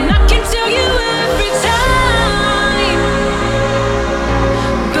 and I can tell you every time,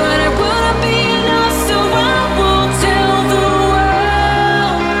 but it wouldn't be enough, so I will tell the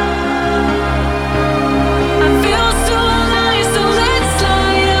world. I feel so alive, so let's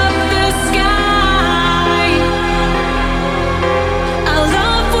light up the sky. Our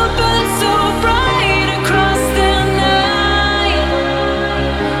love will burn so bright across the night.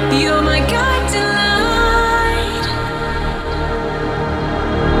 You're my guiding light.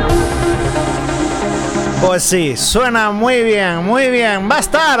 Pues sí, suena muy bien, muy bien. Va a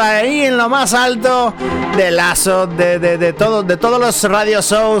estar ahí en lo más alto del ASO, de todos los radio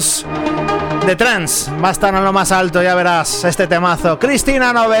shows de trance. Va a estar en lo más alto, ya verás, este temazo.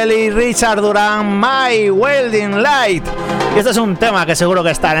 Cristina Novelli, Richard Durán, My Welding Light. Y este es un tema que seguro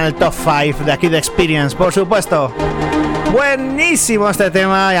que está en el top 5 de aquí de Experience, por supuesto. Buenísimo este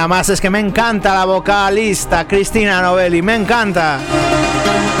tema, y además es que me encanta la vocalista Cristina Novelli, me encanta.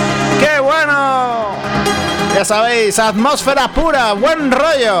 ¡Qué bueno! Ya sabéis, atmósfera pura, buen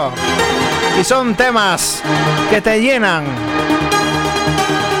rollo. Y son temas que te llenan.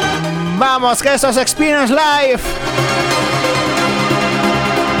 Vamos, que esto es Experience Live.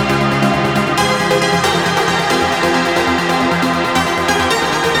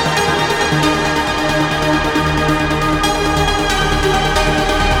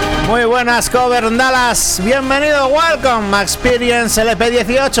 Muy buenas, Cover Dallas. Bienvenido, welcome a Experience LP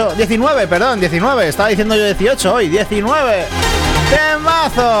 19, estaba diciendo yo 18 hoy, 19.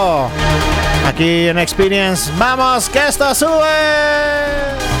 ¡Temazo! Aquí en Experience, vamos, que esto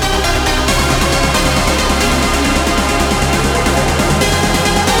sube.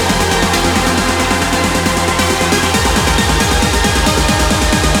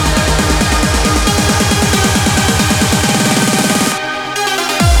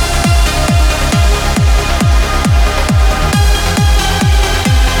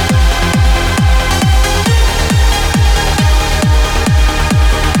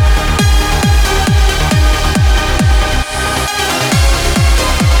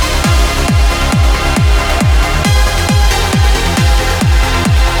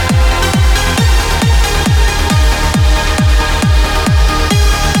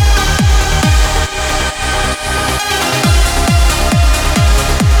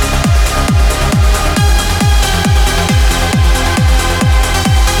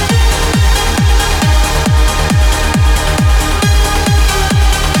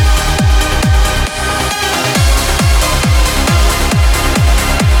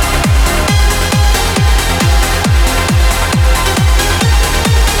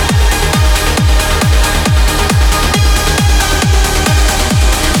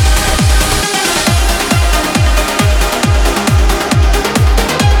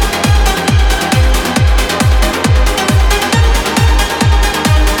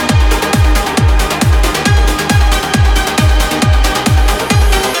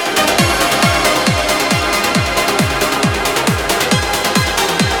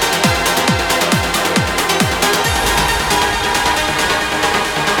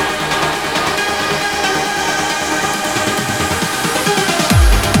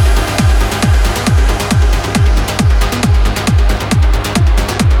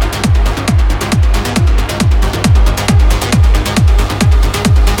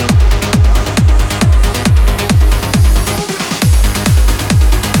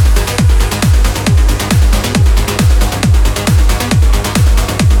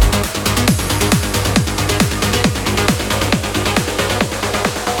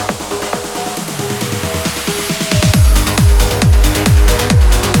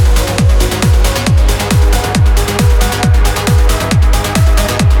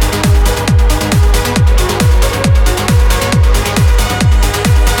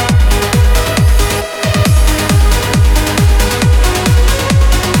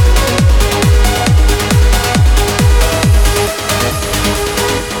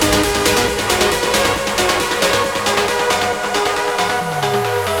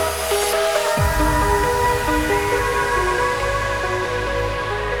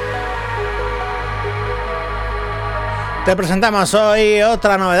 Te presentamos hoy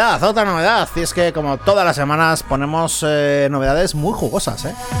otra novedad. Y es que como todas las semanas ponemos novedades muy jugosas,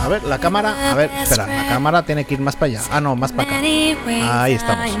 ¿eh? A ver, la cámara, espera, la cámara tiene que ir más para allá. Ah, no, más para acá. Ahí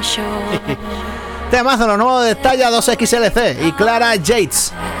estamos. Temazo, lo nuevo de Talla 2XLC y Clara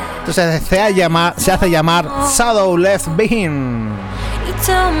Yates. Entonces se hace llamar Shadow Left Behind.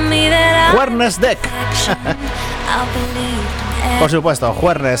 Juernes Deck. Por supuesto,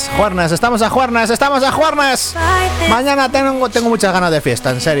 Juernes, estamos a Juernes. Mañana tengo muchas ganas de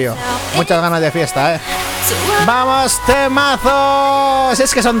fiesta, en serio. Muchas ganas de fiesta, Vamos, temazos.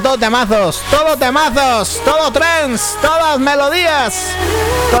 Es que son todo temazos, todo trance, todas melodías,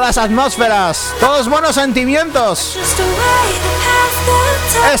 todas atmósferas, todos buenos sentimientos.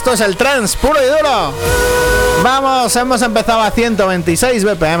 Esto es el trance puro y duro. Vamos, hemos empezado a 126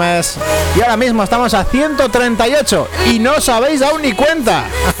 BPM y ahora mismo estamos a 138 y no os habéis dado ni cuenta.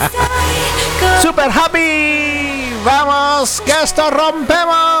 Super happy. Vamos, que esto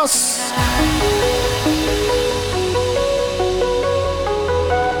rompemos.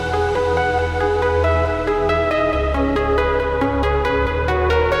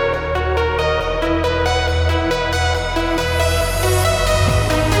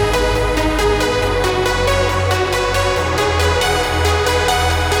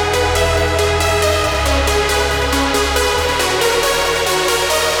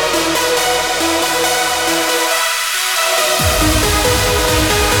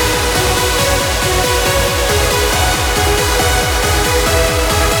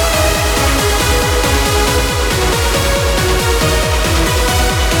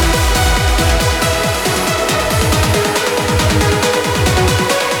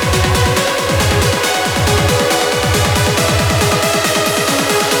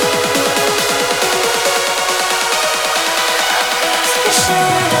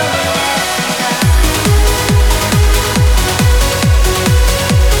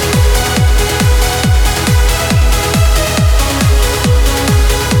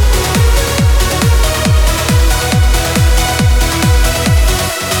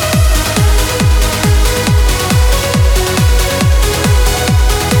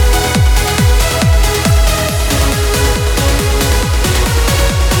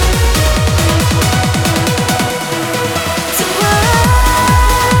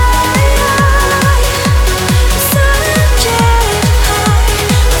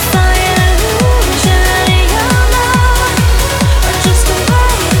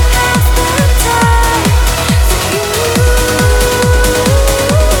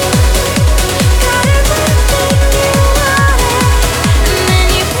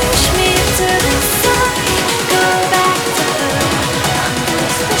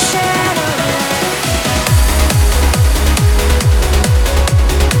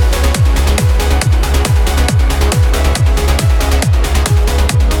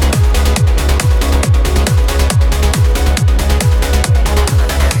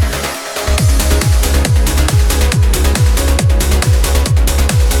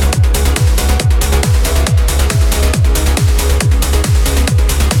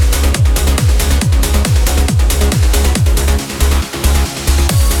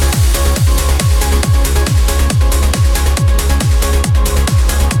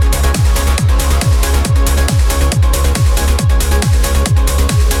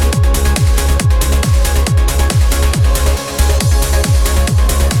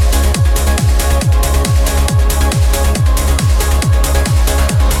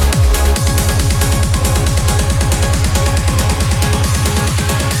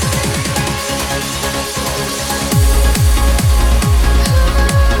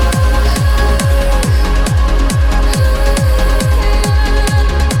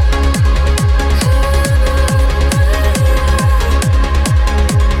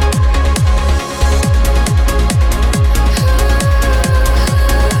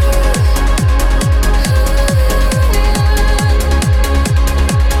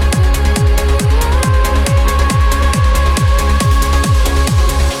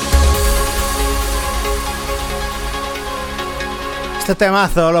 Este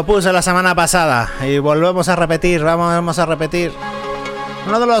temazo lo puse la semana pasada y vamos a repetir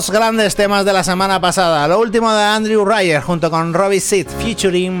uno de los grandes temas de la semana pasada, lo último de Andrew Ryer junto con Robbie Seed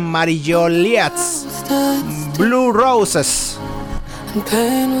featuring Marillo Liatz, Blue Roses.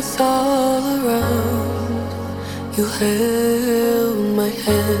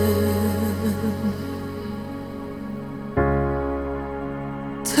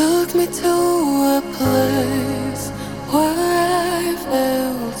 Took me to a place where I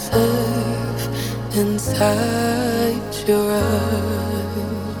felt safe inside your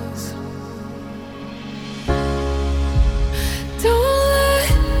eyes.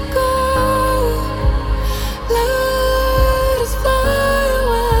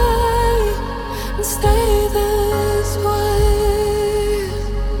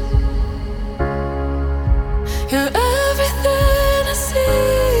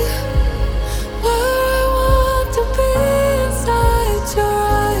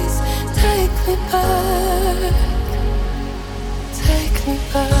 me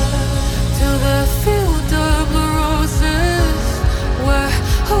back to the field of roses where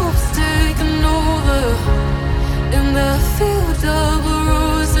hope's taken over. In the field of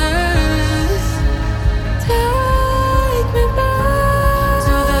roses, take me back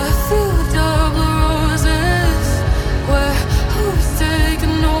to the field of roses where hope's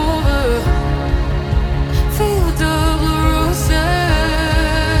taken over. Field of roses,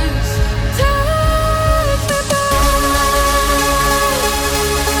 take me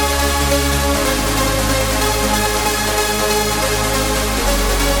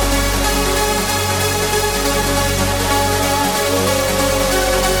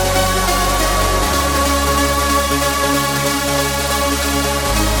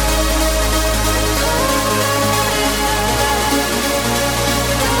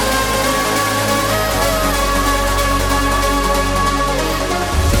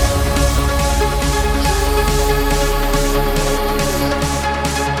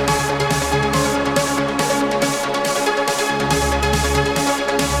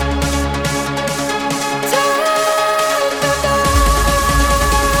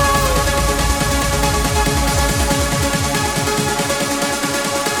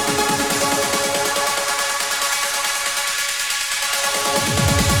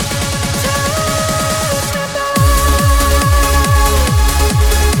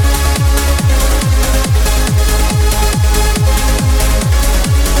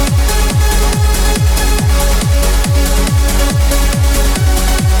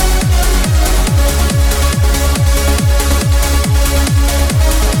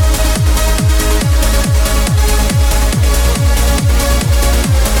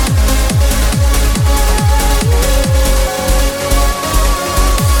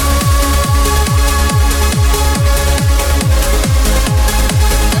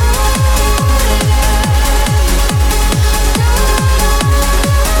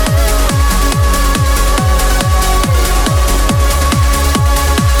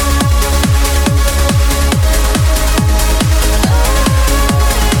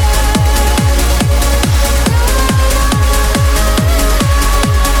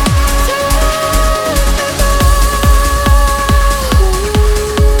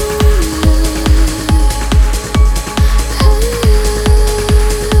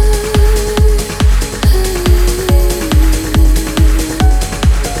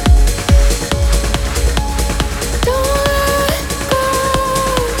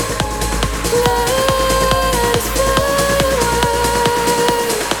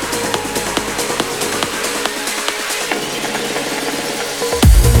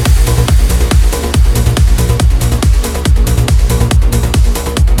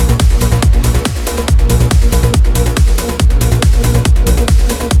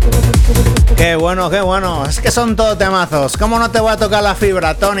Qué bueno. Es que son todo temazos. ¿Cómo no te voy a tocar la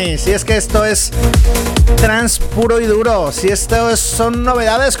fibra, Tony? Si es que esto es trance puro y duro. Si son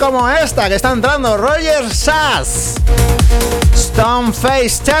novedades como esta que está entrando. Roger Sass,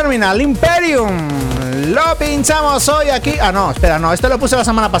 Stoneface Terminal, Imperium. Lo pinchamos hoy aquí. Ah, no, espera, no. Esto lo puse la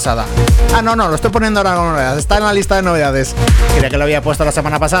semana pasada. Ah, no, lo estoy poniendo ahora como novedades. Está en la lista de novedades. Creía que lo había puesto la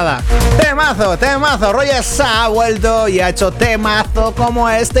semana pasada. Temazo. Roger Sass ha vuelto y ha hecho temazo como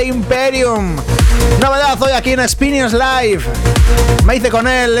este, Imperium. Novedad hoy aquí en Experience Live. Me hice con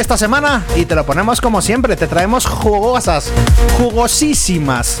él esta semana y te lo ponemos como siempre. Te traemos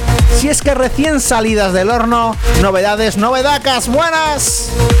jugosísimas. Si es que recién salidas del horno, novedacas buenas.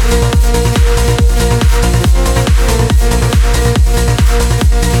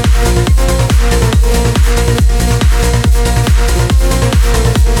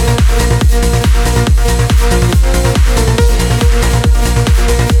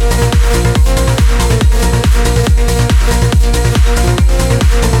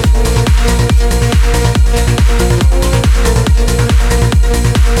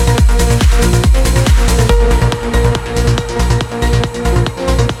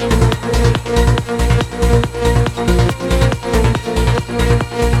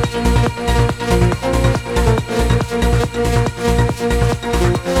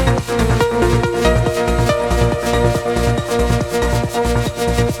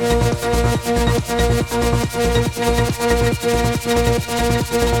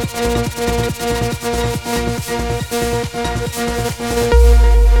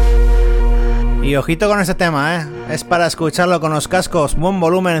 Y ojito con este tema, es para escucharlo con los cascos, buen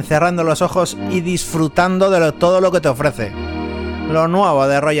volumen, cerrando los ojos y disfrutando de todo lo que te ofrece. Lo nuevo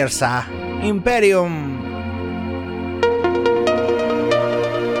de Roger Sass, Imperium.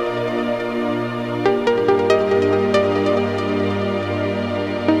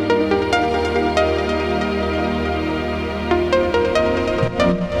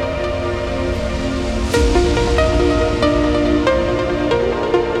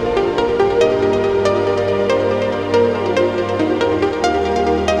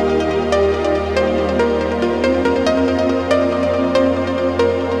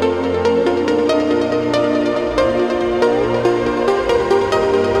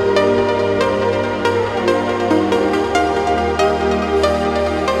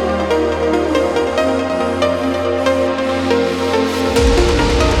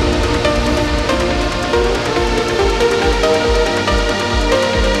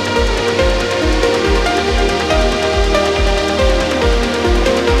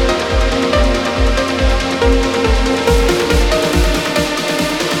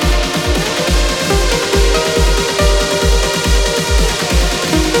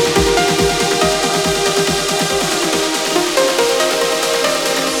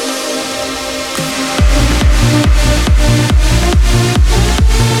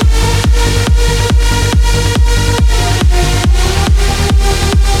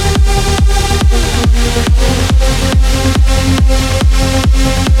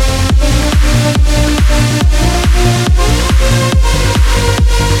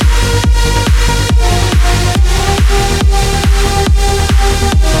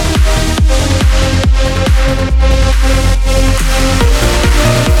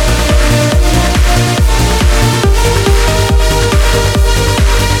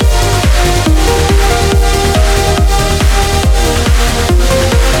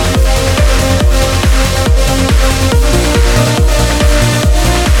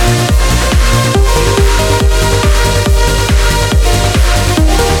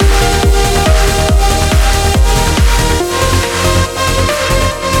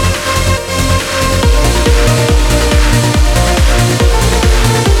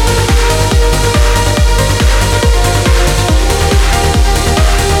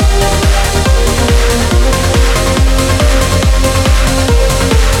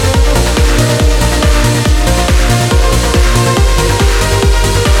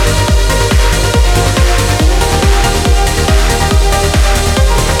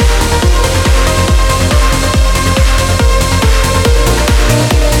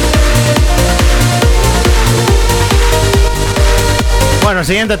 el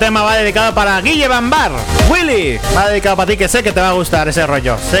siguiente tema va dedicado para Guille Bambar. Willy, va dedicado para ti, que sé que te va a gustar ese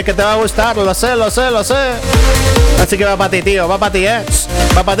rollo. Sé que te va a gustar, lo sé. Así que va para ti, tío, va para ti,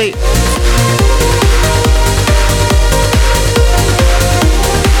 va para ti.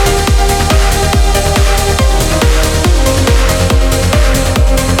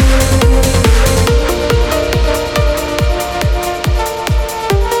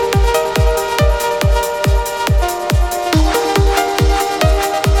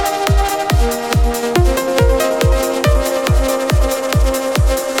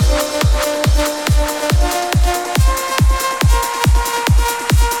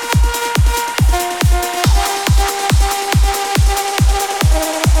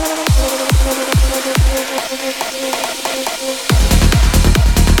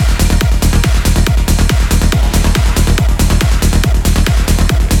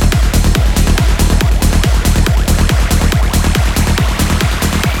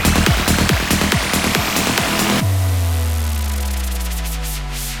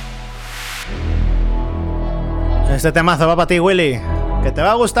 Este temazo va para ti, Willy. Que te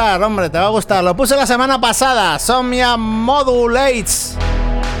va a gustar, hombre, te va a gustar. Lo puse la semana pasada. Somnia Modulates.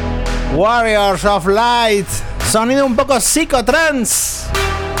 Warriors of Light. Sonido un poco psicotrance.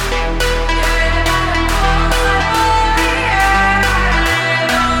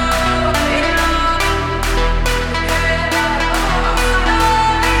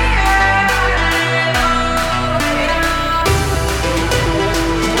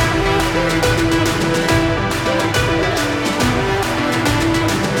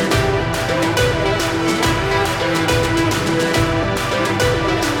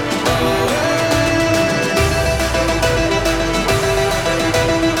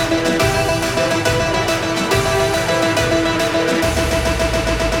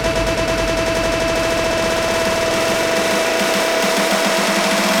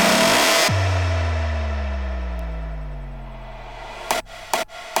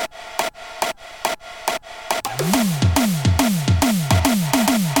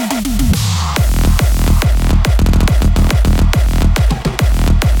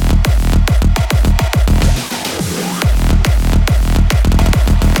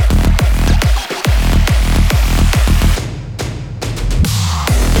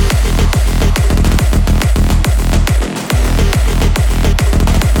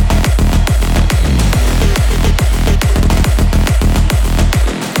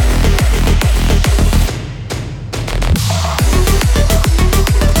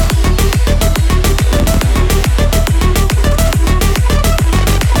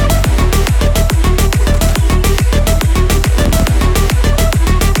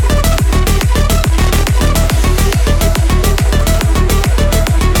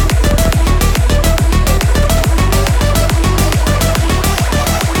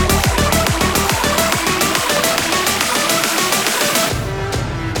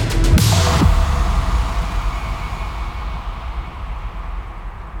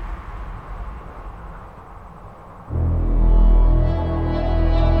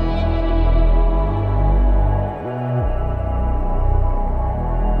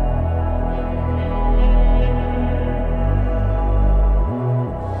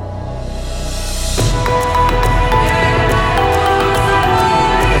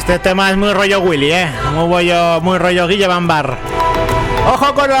 Este tema es muy rollo Willy, muy rollo Guille Bambar.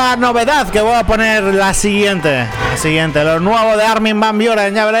 Ojo con la novedad que voy a poner, la siguiente, lo nuevo de Armin van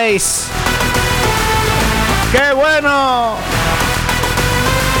Buuren, ya veréis. ¡Qué bueno!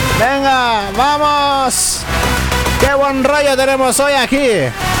 Venga, vamos. ¡Qué buen rollo tenemos hoy aquí!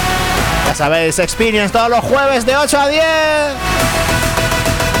 Ya sabéis, Experience todos los jueves de 8 a 10.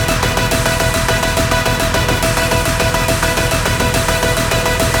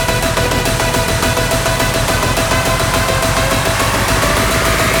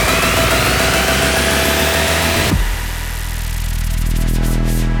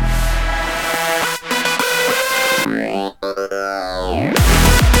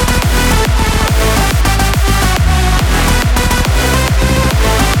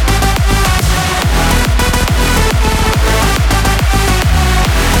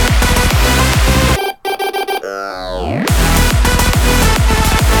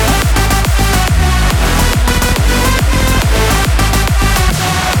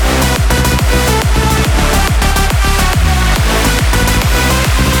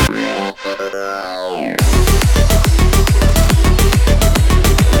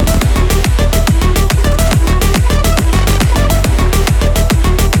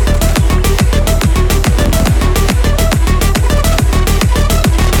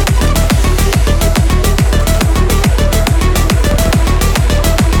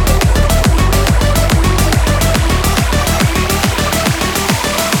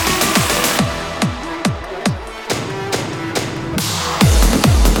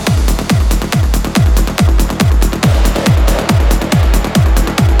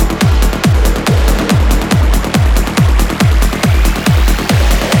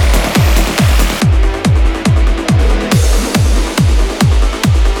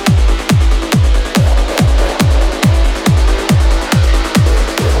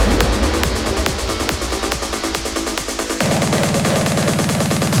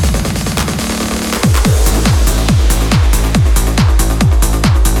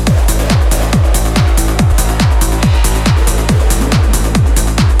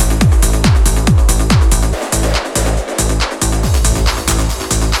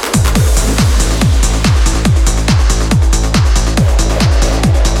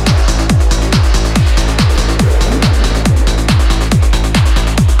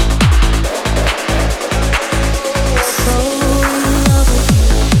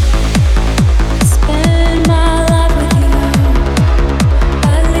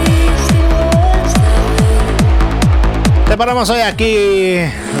 preparamos hoy aquí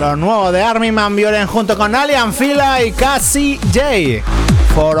lo nuevo de Armin van Buuren junto con Alien Fila y Cassie J.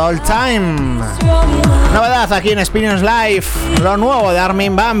 For All Time. Novedad aquí en Experience Live, lo nuevo de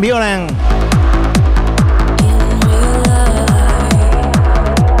Armin van Buuren.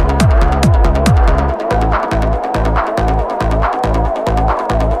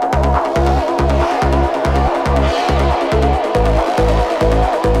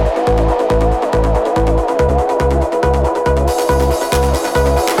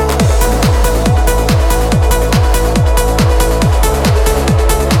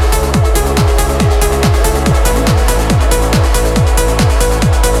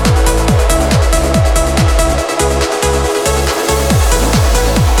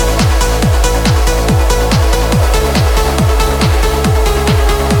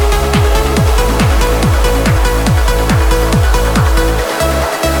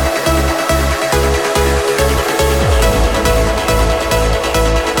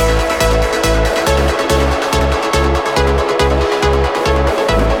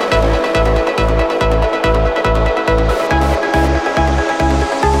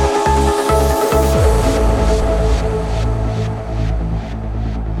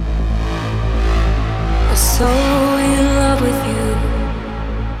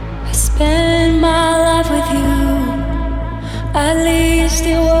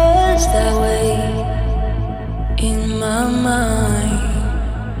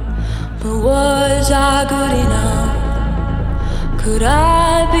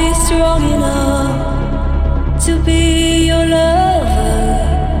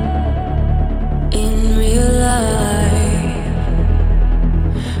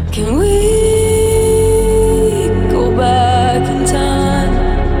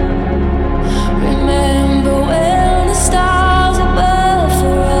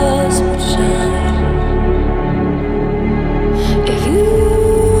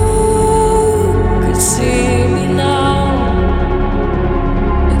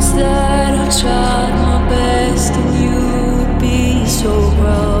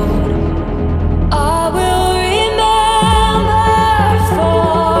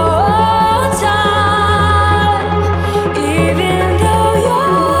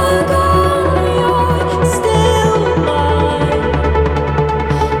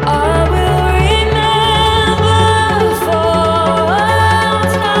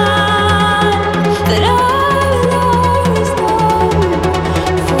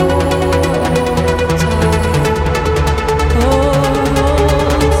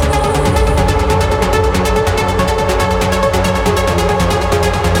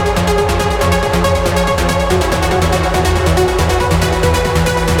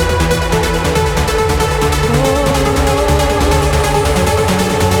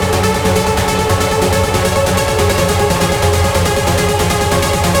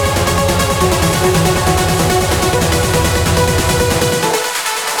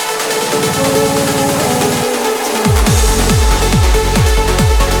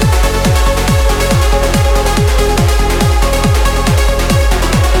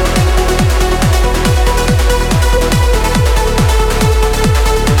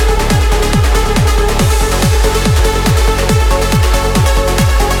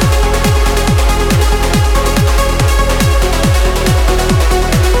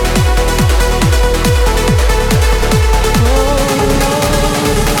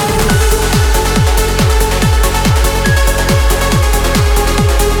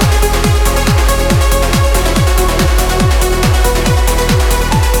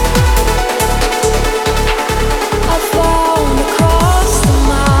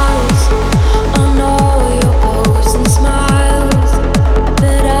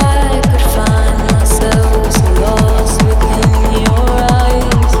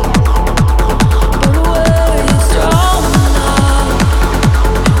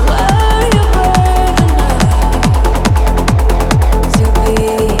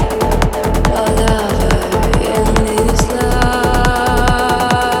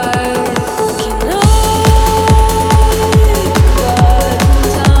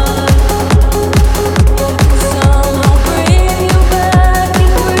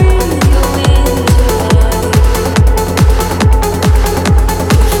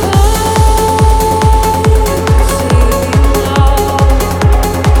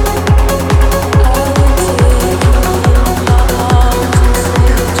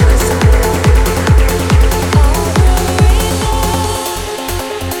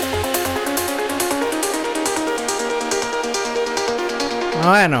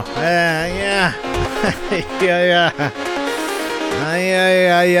 Bueno,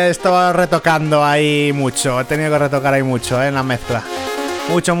 Ahí estaba retocando ahí mucho. He tenido que retocar ahí mucho, en la mezcla.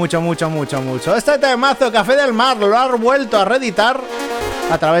 Mucho. Este temazo, Café del Mar, lo ha vuelto a reeditar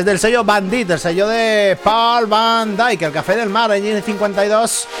a través del sello Bandit, el sello de Paul Van Dyke, el Café del Mar, Engine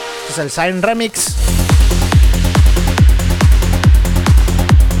 52. Es el Sign Remix.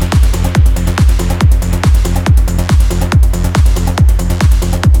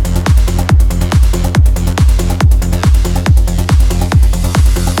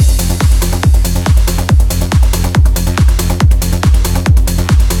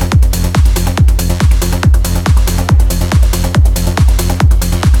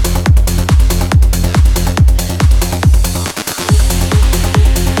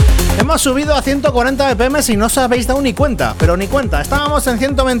 Hemos subido a 140 BPM y no os habéis dado ni cuenta, pero ni cuenta. Estábamos en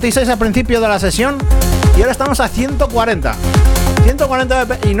 126 al principio de la sesión y ahora estamos a 140. 140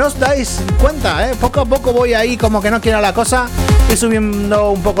 BPM y no os dais cuenta, ¿eh? Poco a poco voy ahí como que no quiera la cosa. Estoy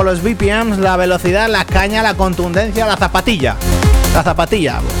subiendo un poco los BPMs, la velocidad, la caña, la contundencia, la zapatilla. La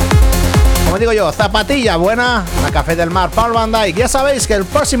zapatilla. Como digo yo, zapatilla buena, a Café del Mar, Paul Van Dyke. Ya sabéis que el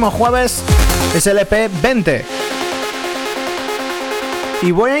próximo jueves es el EP20. Y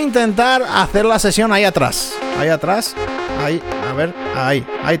voy a intentar hacer la sesión ahí atrás. Ahí, a ver,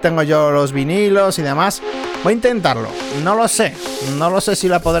 ahí tengo yo los vinilos y demás. Voy a intentarlo. No lo sé si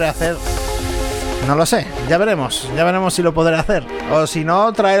la podré hacer. No lo sé, ya veremos si lo podré hacer. O si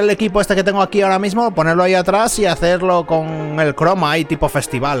no, traer el equipo este que tengo aquí ahora mismo, ponerlo ahí atrás y hacerlo con el croma ahí tipo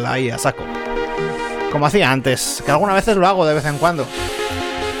festival, ahí a saco. Como hacía antes, que algunas veces lo hago de vez en cuando.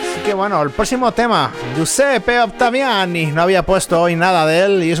 Que bueno, el próximo tema, Giuseppe Ottaviani. No había puesto hoy nada de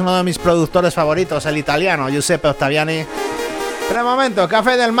él y es uno de mis productores favoritos, el italiano Giuseppe Ottaviani. Pero de momento,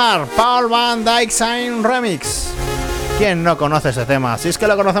 Café del Mar, Paul Van Dyke Sign Remix. ¿Quién no conoce ese tema? Si es que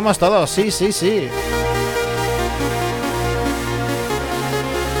lo conocemos todos, sí.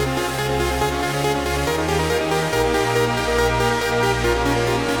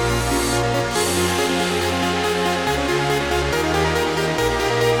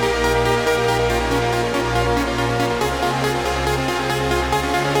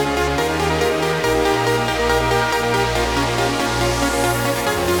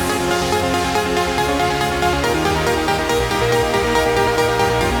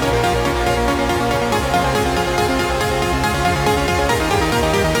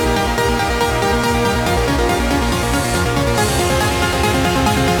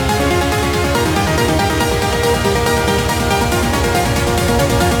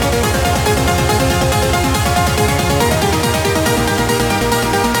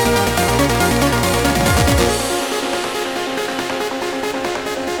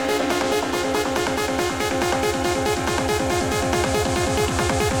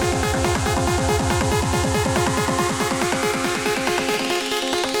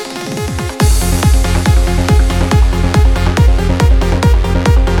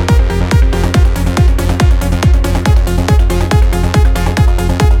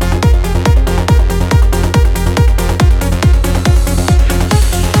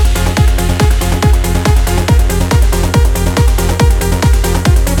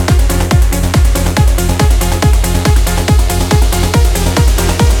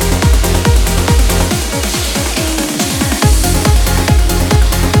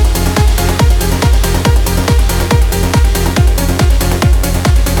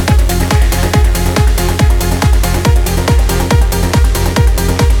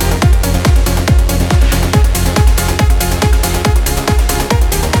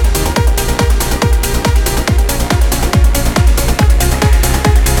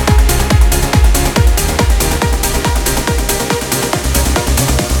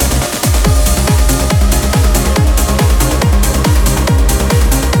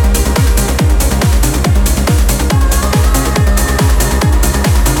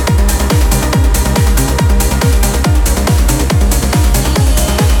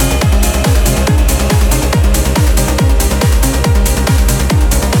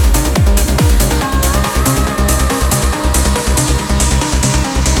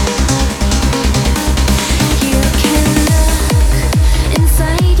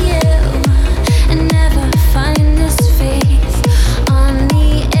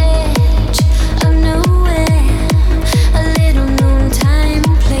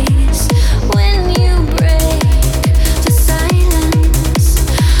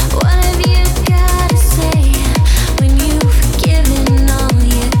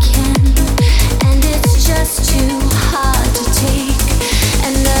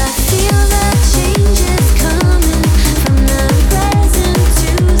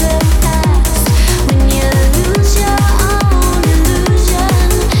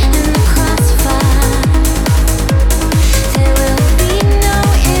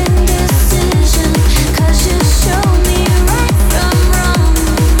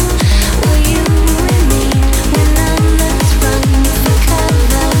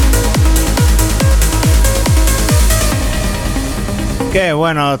 Qué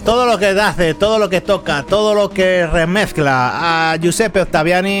bueno, todo lo que hace, todo lo que toca, todo lo que remezcla a Giuseppe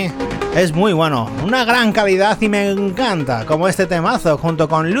Ottaviani es muy bueno, una gran calidad y me encanta, como este temazo junto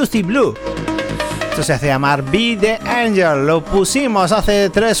con Lucy Blue. Esto se hace llamar Be the Angel, lo pusimos hace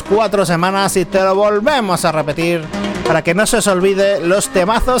 3-4 semanas y te lo volvemos a repetir para que no se os olvide los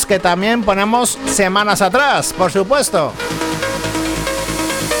temazos que también ponemos semanas atrás, por supuesto.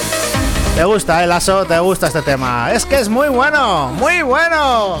 ¿Te gusta, Lasso? ¿Te gusta este tema? Es que es muy bueno, muy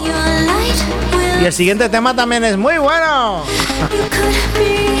bueno. Y el siguiente tema también es muy bueno.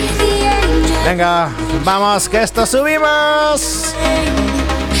 Venga, vamos, que esto subimos.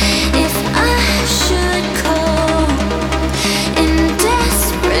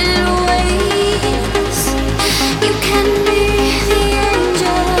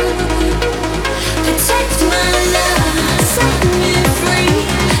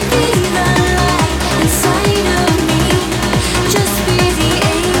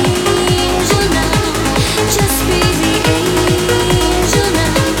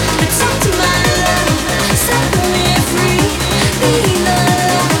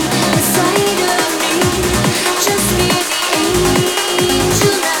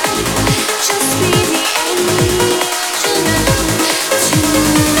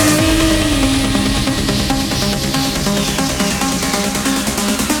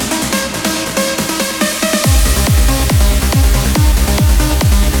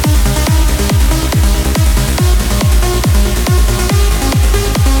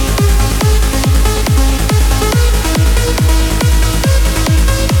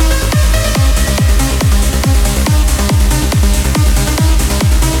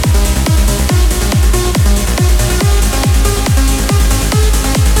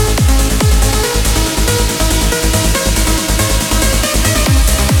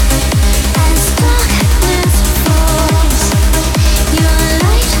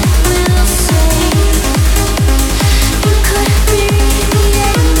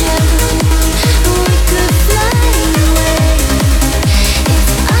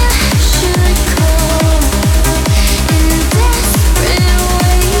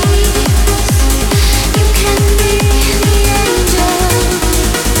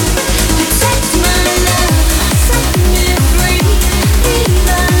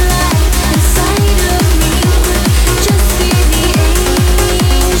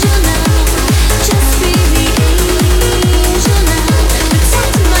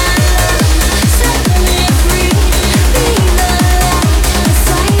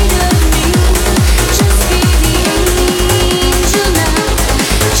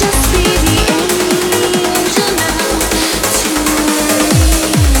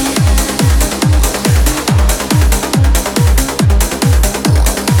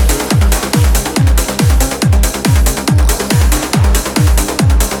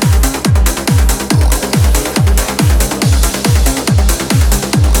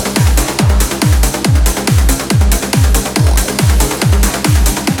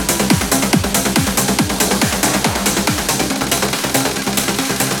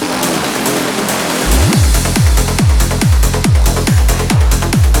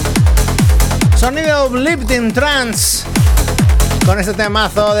 Sonido Uplifting Trance con este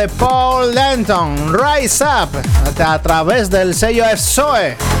temazo de Paul Denton, Rise Up, a través del sello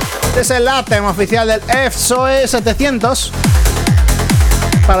FSOE. Este es el ATEM oficial del FSOE 700.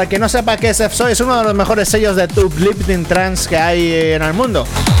 Para quien no sepa qué es FSOE, es uno de los mejores sellos de Uplifting Trance que hay en el mundo.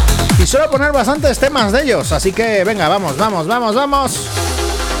 Y suelo poner bastantes temas de ellos, así que venga, vamos.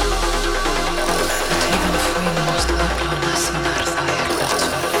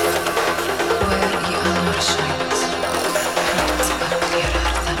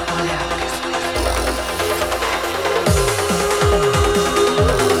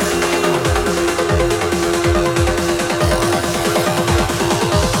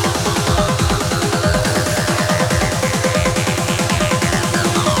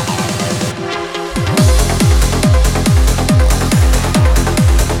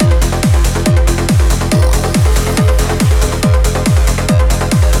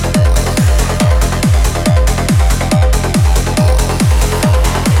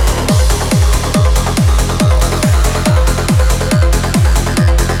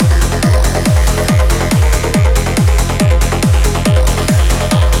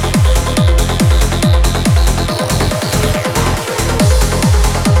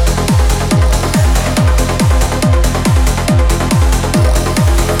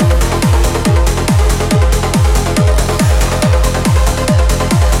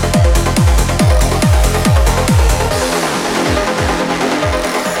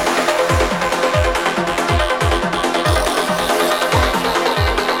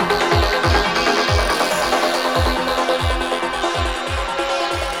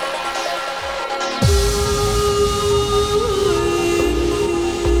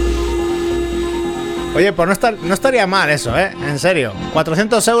 Oye, pues no estaría mal eso, en serio.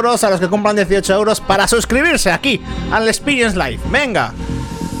 400 euros a los que compran 18 euros para suscribirse aquí al Experience Live. Venga,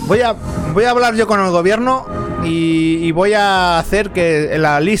 voy a hablar yo con el gobierno y voy a hacer que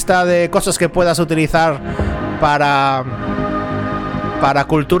la lista de cosas que puedas utilizar para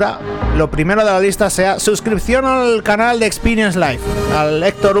cultura, lo primero de la lista sea suscripción al canal de Experience Live, al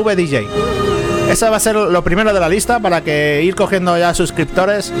Héctor V DJ. Esa va a ser lo primero de la lista para que ir cogiendo ya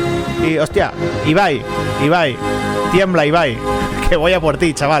suscriptores. Y hostia, Ibai, tiembla Ibai, que voy a por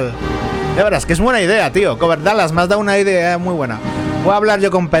ti, chaval. Ya verás, que es buena idea, tío. Cover Dallas, me has dado una idea muy buena. Voy a hablar yo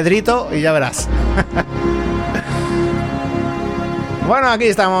con Pedrito y ya verás. Bueno, aquí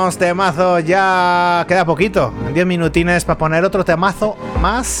estamos, temazo, ya queda poquito, 10 minutines para poner otro temazo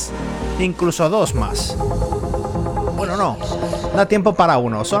más, incluso dos más. Bueno, no, da tiempo para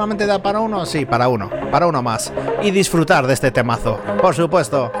uno, solamente da para uno, sí, para uno más. Y disfrutar de este temazo, por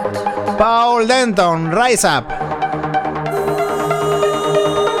supuesto. Paul Denton, Rise Up.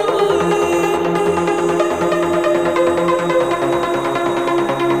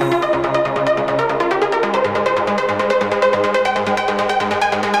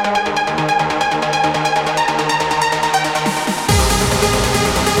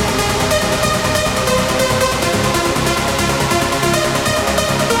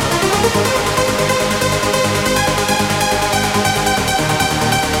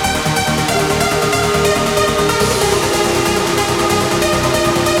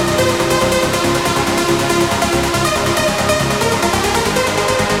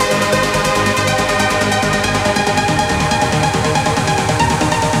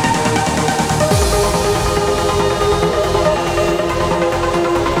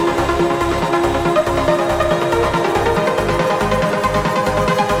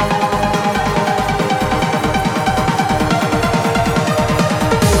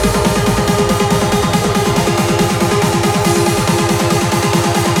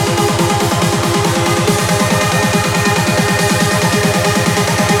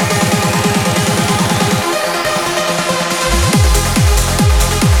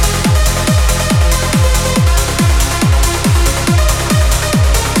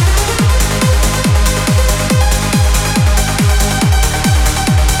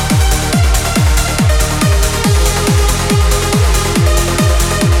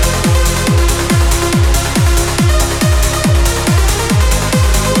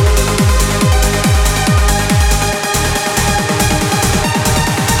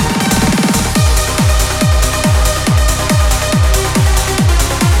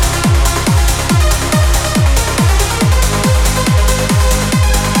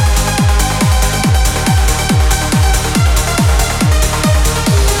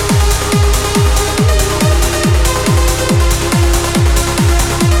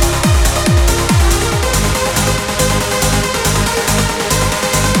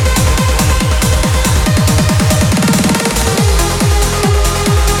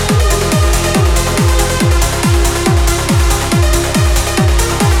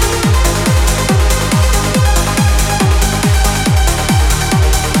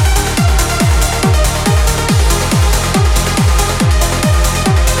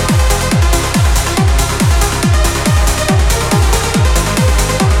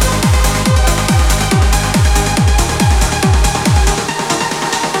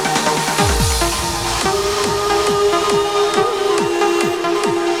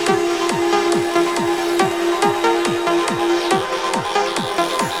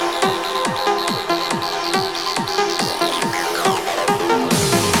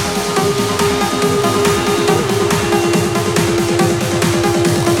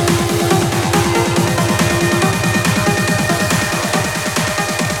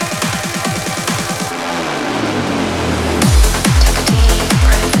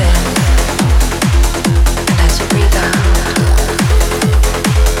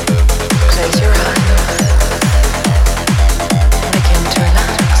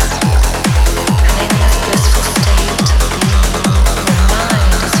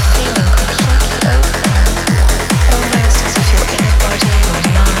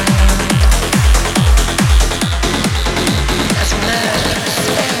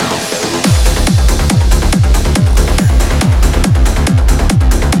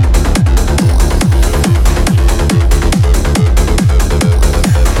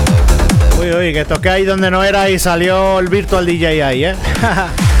 Que toqué ahí donde no era y salió el Virtual DJ ahí,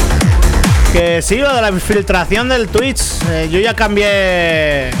 Que sí, lo de la infiltración del Twitch, yo ya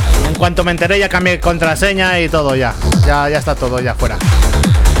cambié, en cuanto me enteré ya cambié contraseña y todo ya está todo ya fuera.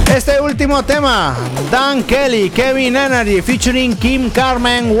 Este último tema, Dan Kelly, Kevin Energy, featuring Kim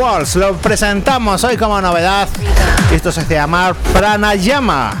Carmen Walls, lo presentamos hoy como novedad. Esto se hace llamar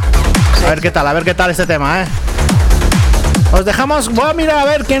Pranayama. A ver qué tal este tema, Os dejamos, voy a mirar a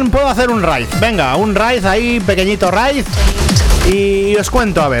ver quién puedo hacer un raid. Venga, un raid ahí, pequeñito raid. Y os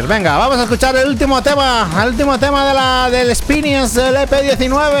cuento, a ver, venga, vamos a escuchar el último tema del Experience del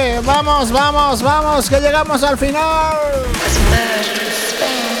EP19. Vamos, que llegamos al final.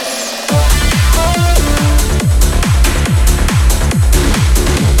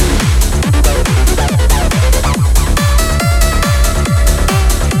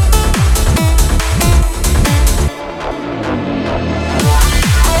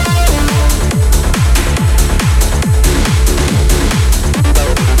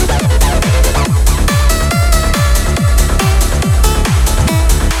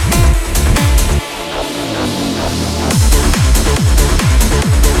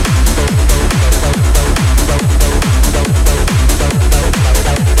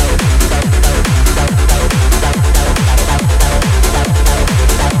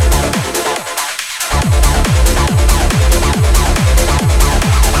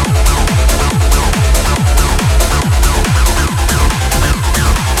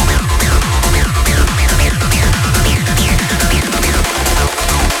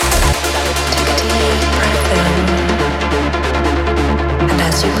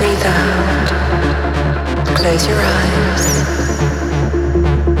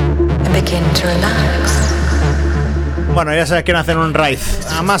 Bueno, ya sabes quién hacer un raid.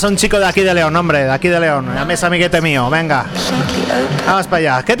 Además son chicos de aquí de León, hombre, de aquí de León. A mí es amiguete mío, venga. Vamos para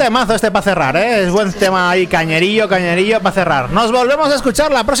allá. Qué temazo este para cerrar, Es buen tema ahí, cañerillo para cerrar. Nos volvemos a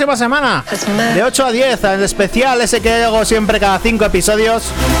escuchar la próxima semana, de 8 a 10, el especial ese que hago siempre cada 5 episodios.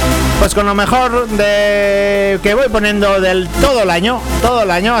 Pues con lo mejor de que voy poniendo del todo el año,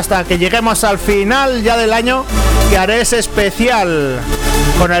 hasta que lleguemos al final ya del año, que haré ese especial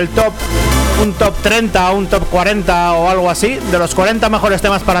con el top, un top 30, un top 40 o algo así, de los 40 mejores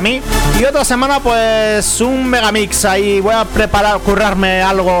temas para mí. Y otra semana pues un megamix ahí, voy a preparar, currarme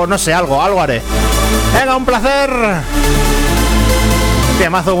algo, no sé, algo haré. Venga, un placer.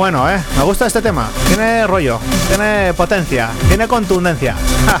 Temazo bueno, me gusta este tema. Tiene rollo, tiene potencia, tiene contundencia.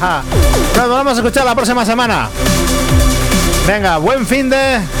 Nos vamos a escuchar la próxima semana. Venga, buen fin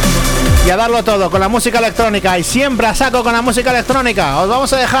de... Y a darlo todo con la música electrónica. Y siempre a saco con la música electrónica. Os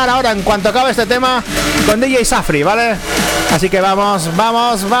vamos a dejar ahora, en cuanto acabe este tema, con DJ Safri, ¿vale? Así que vamos.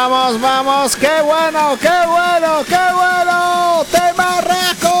 ¡Qué bueno!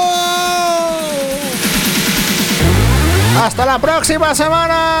 ¡Temarraco! ¡Hasta la próxima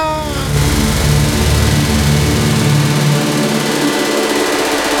semana!